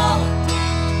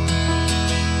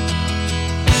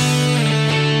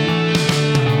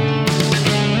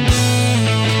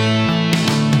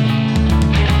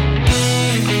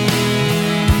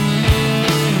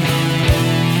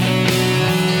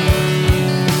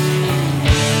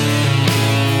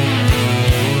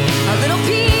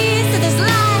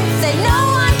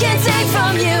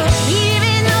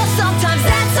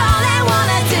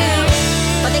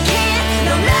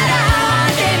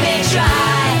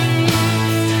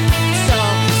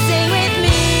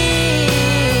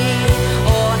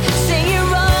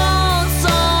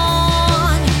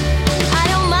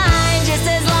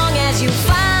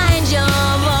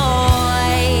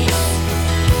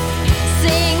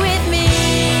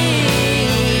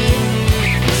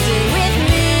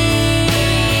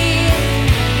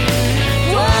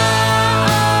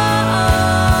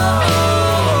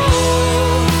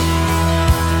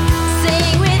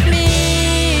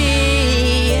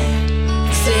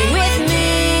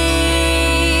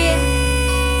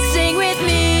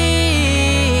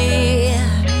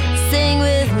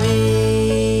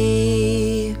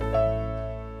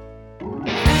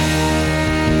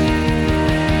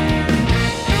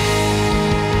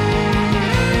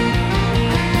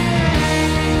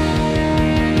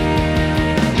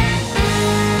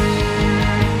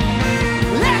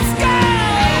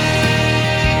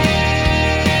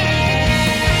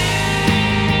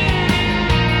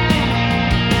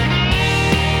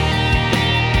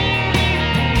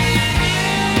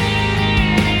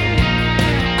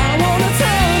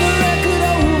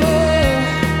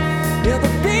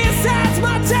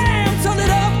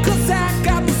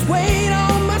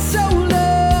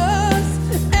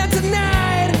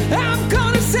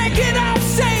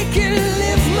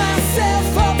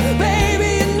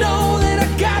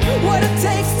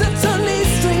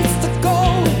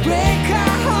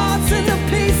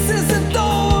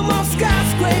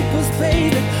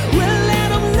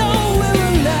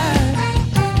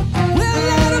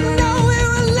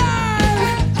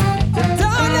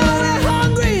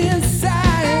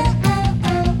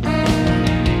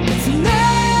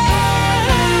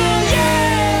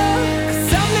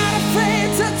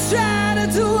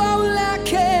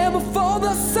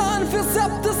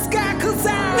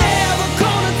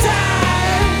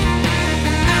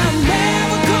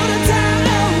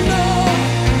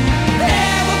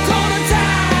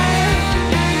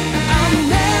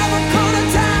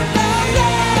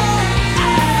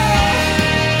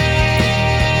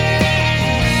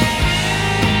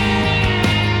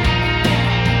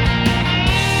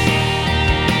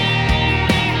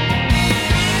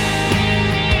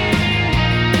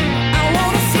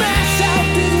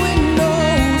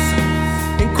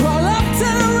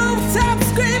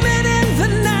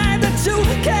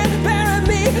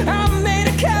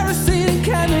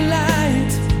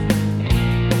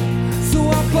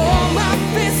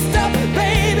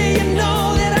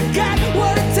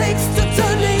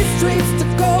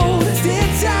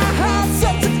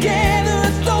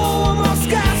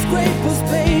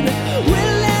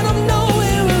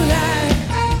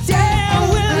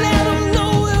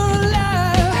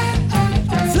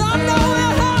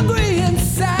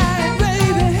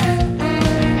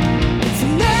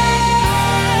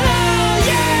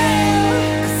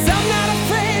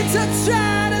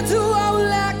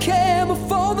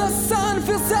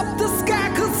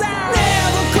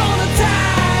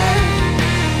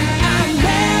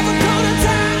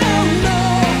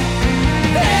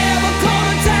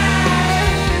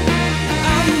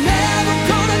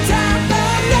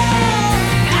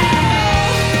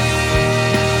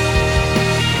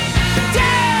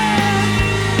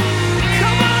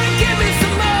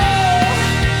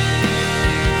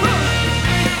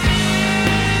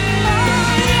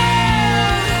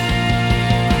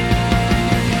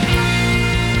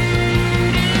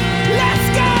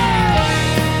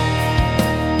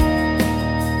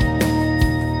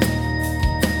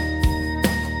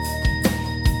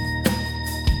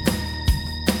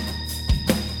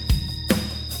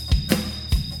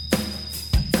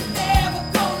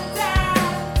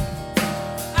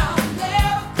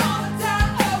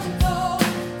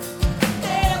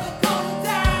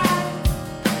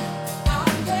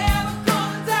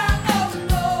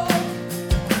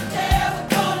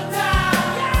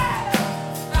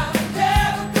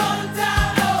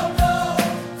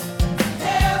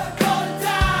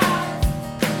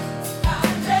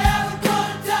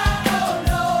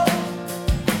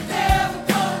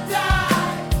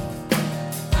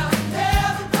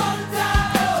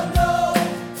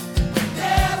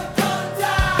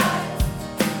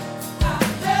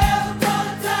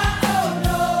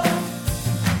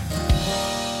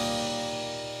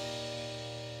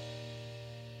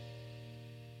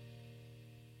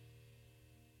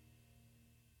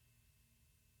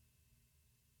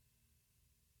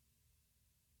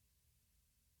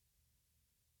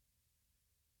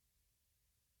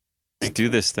 Do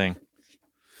this thing.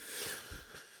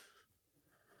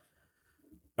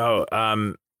 Oh,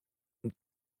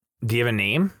 do you have a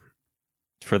name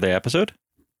for the episode?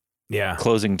 Yeah.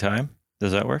 Closing time.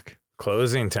 Does that work?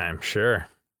 Closing time. Sure.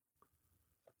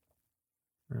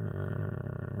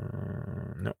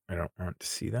 No, I don't want to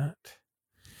see that.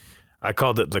 I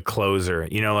called it the closer,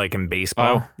 like in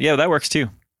baseball. Oh, yeah, that works too.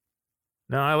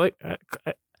 No, I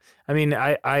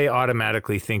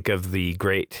automatically think of the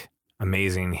great,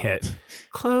 amazing hit.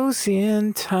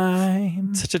 Closing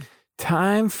time. Such a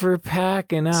time for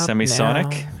packing up.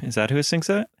 Semisonic? Now. Is that who sings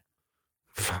that?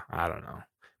 I don't know.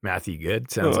 Matthew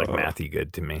Good? Sounds like Matthew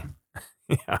Good to me.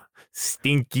 Yeah.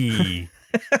 Stinky.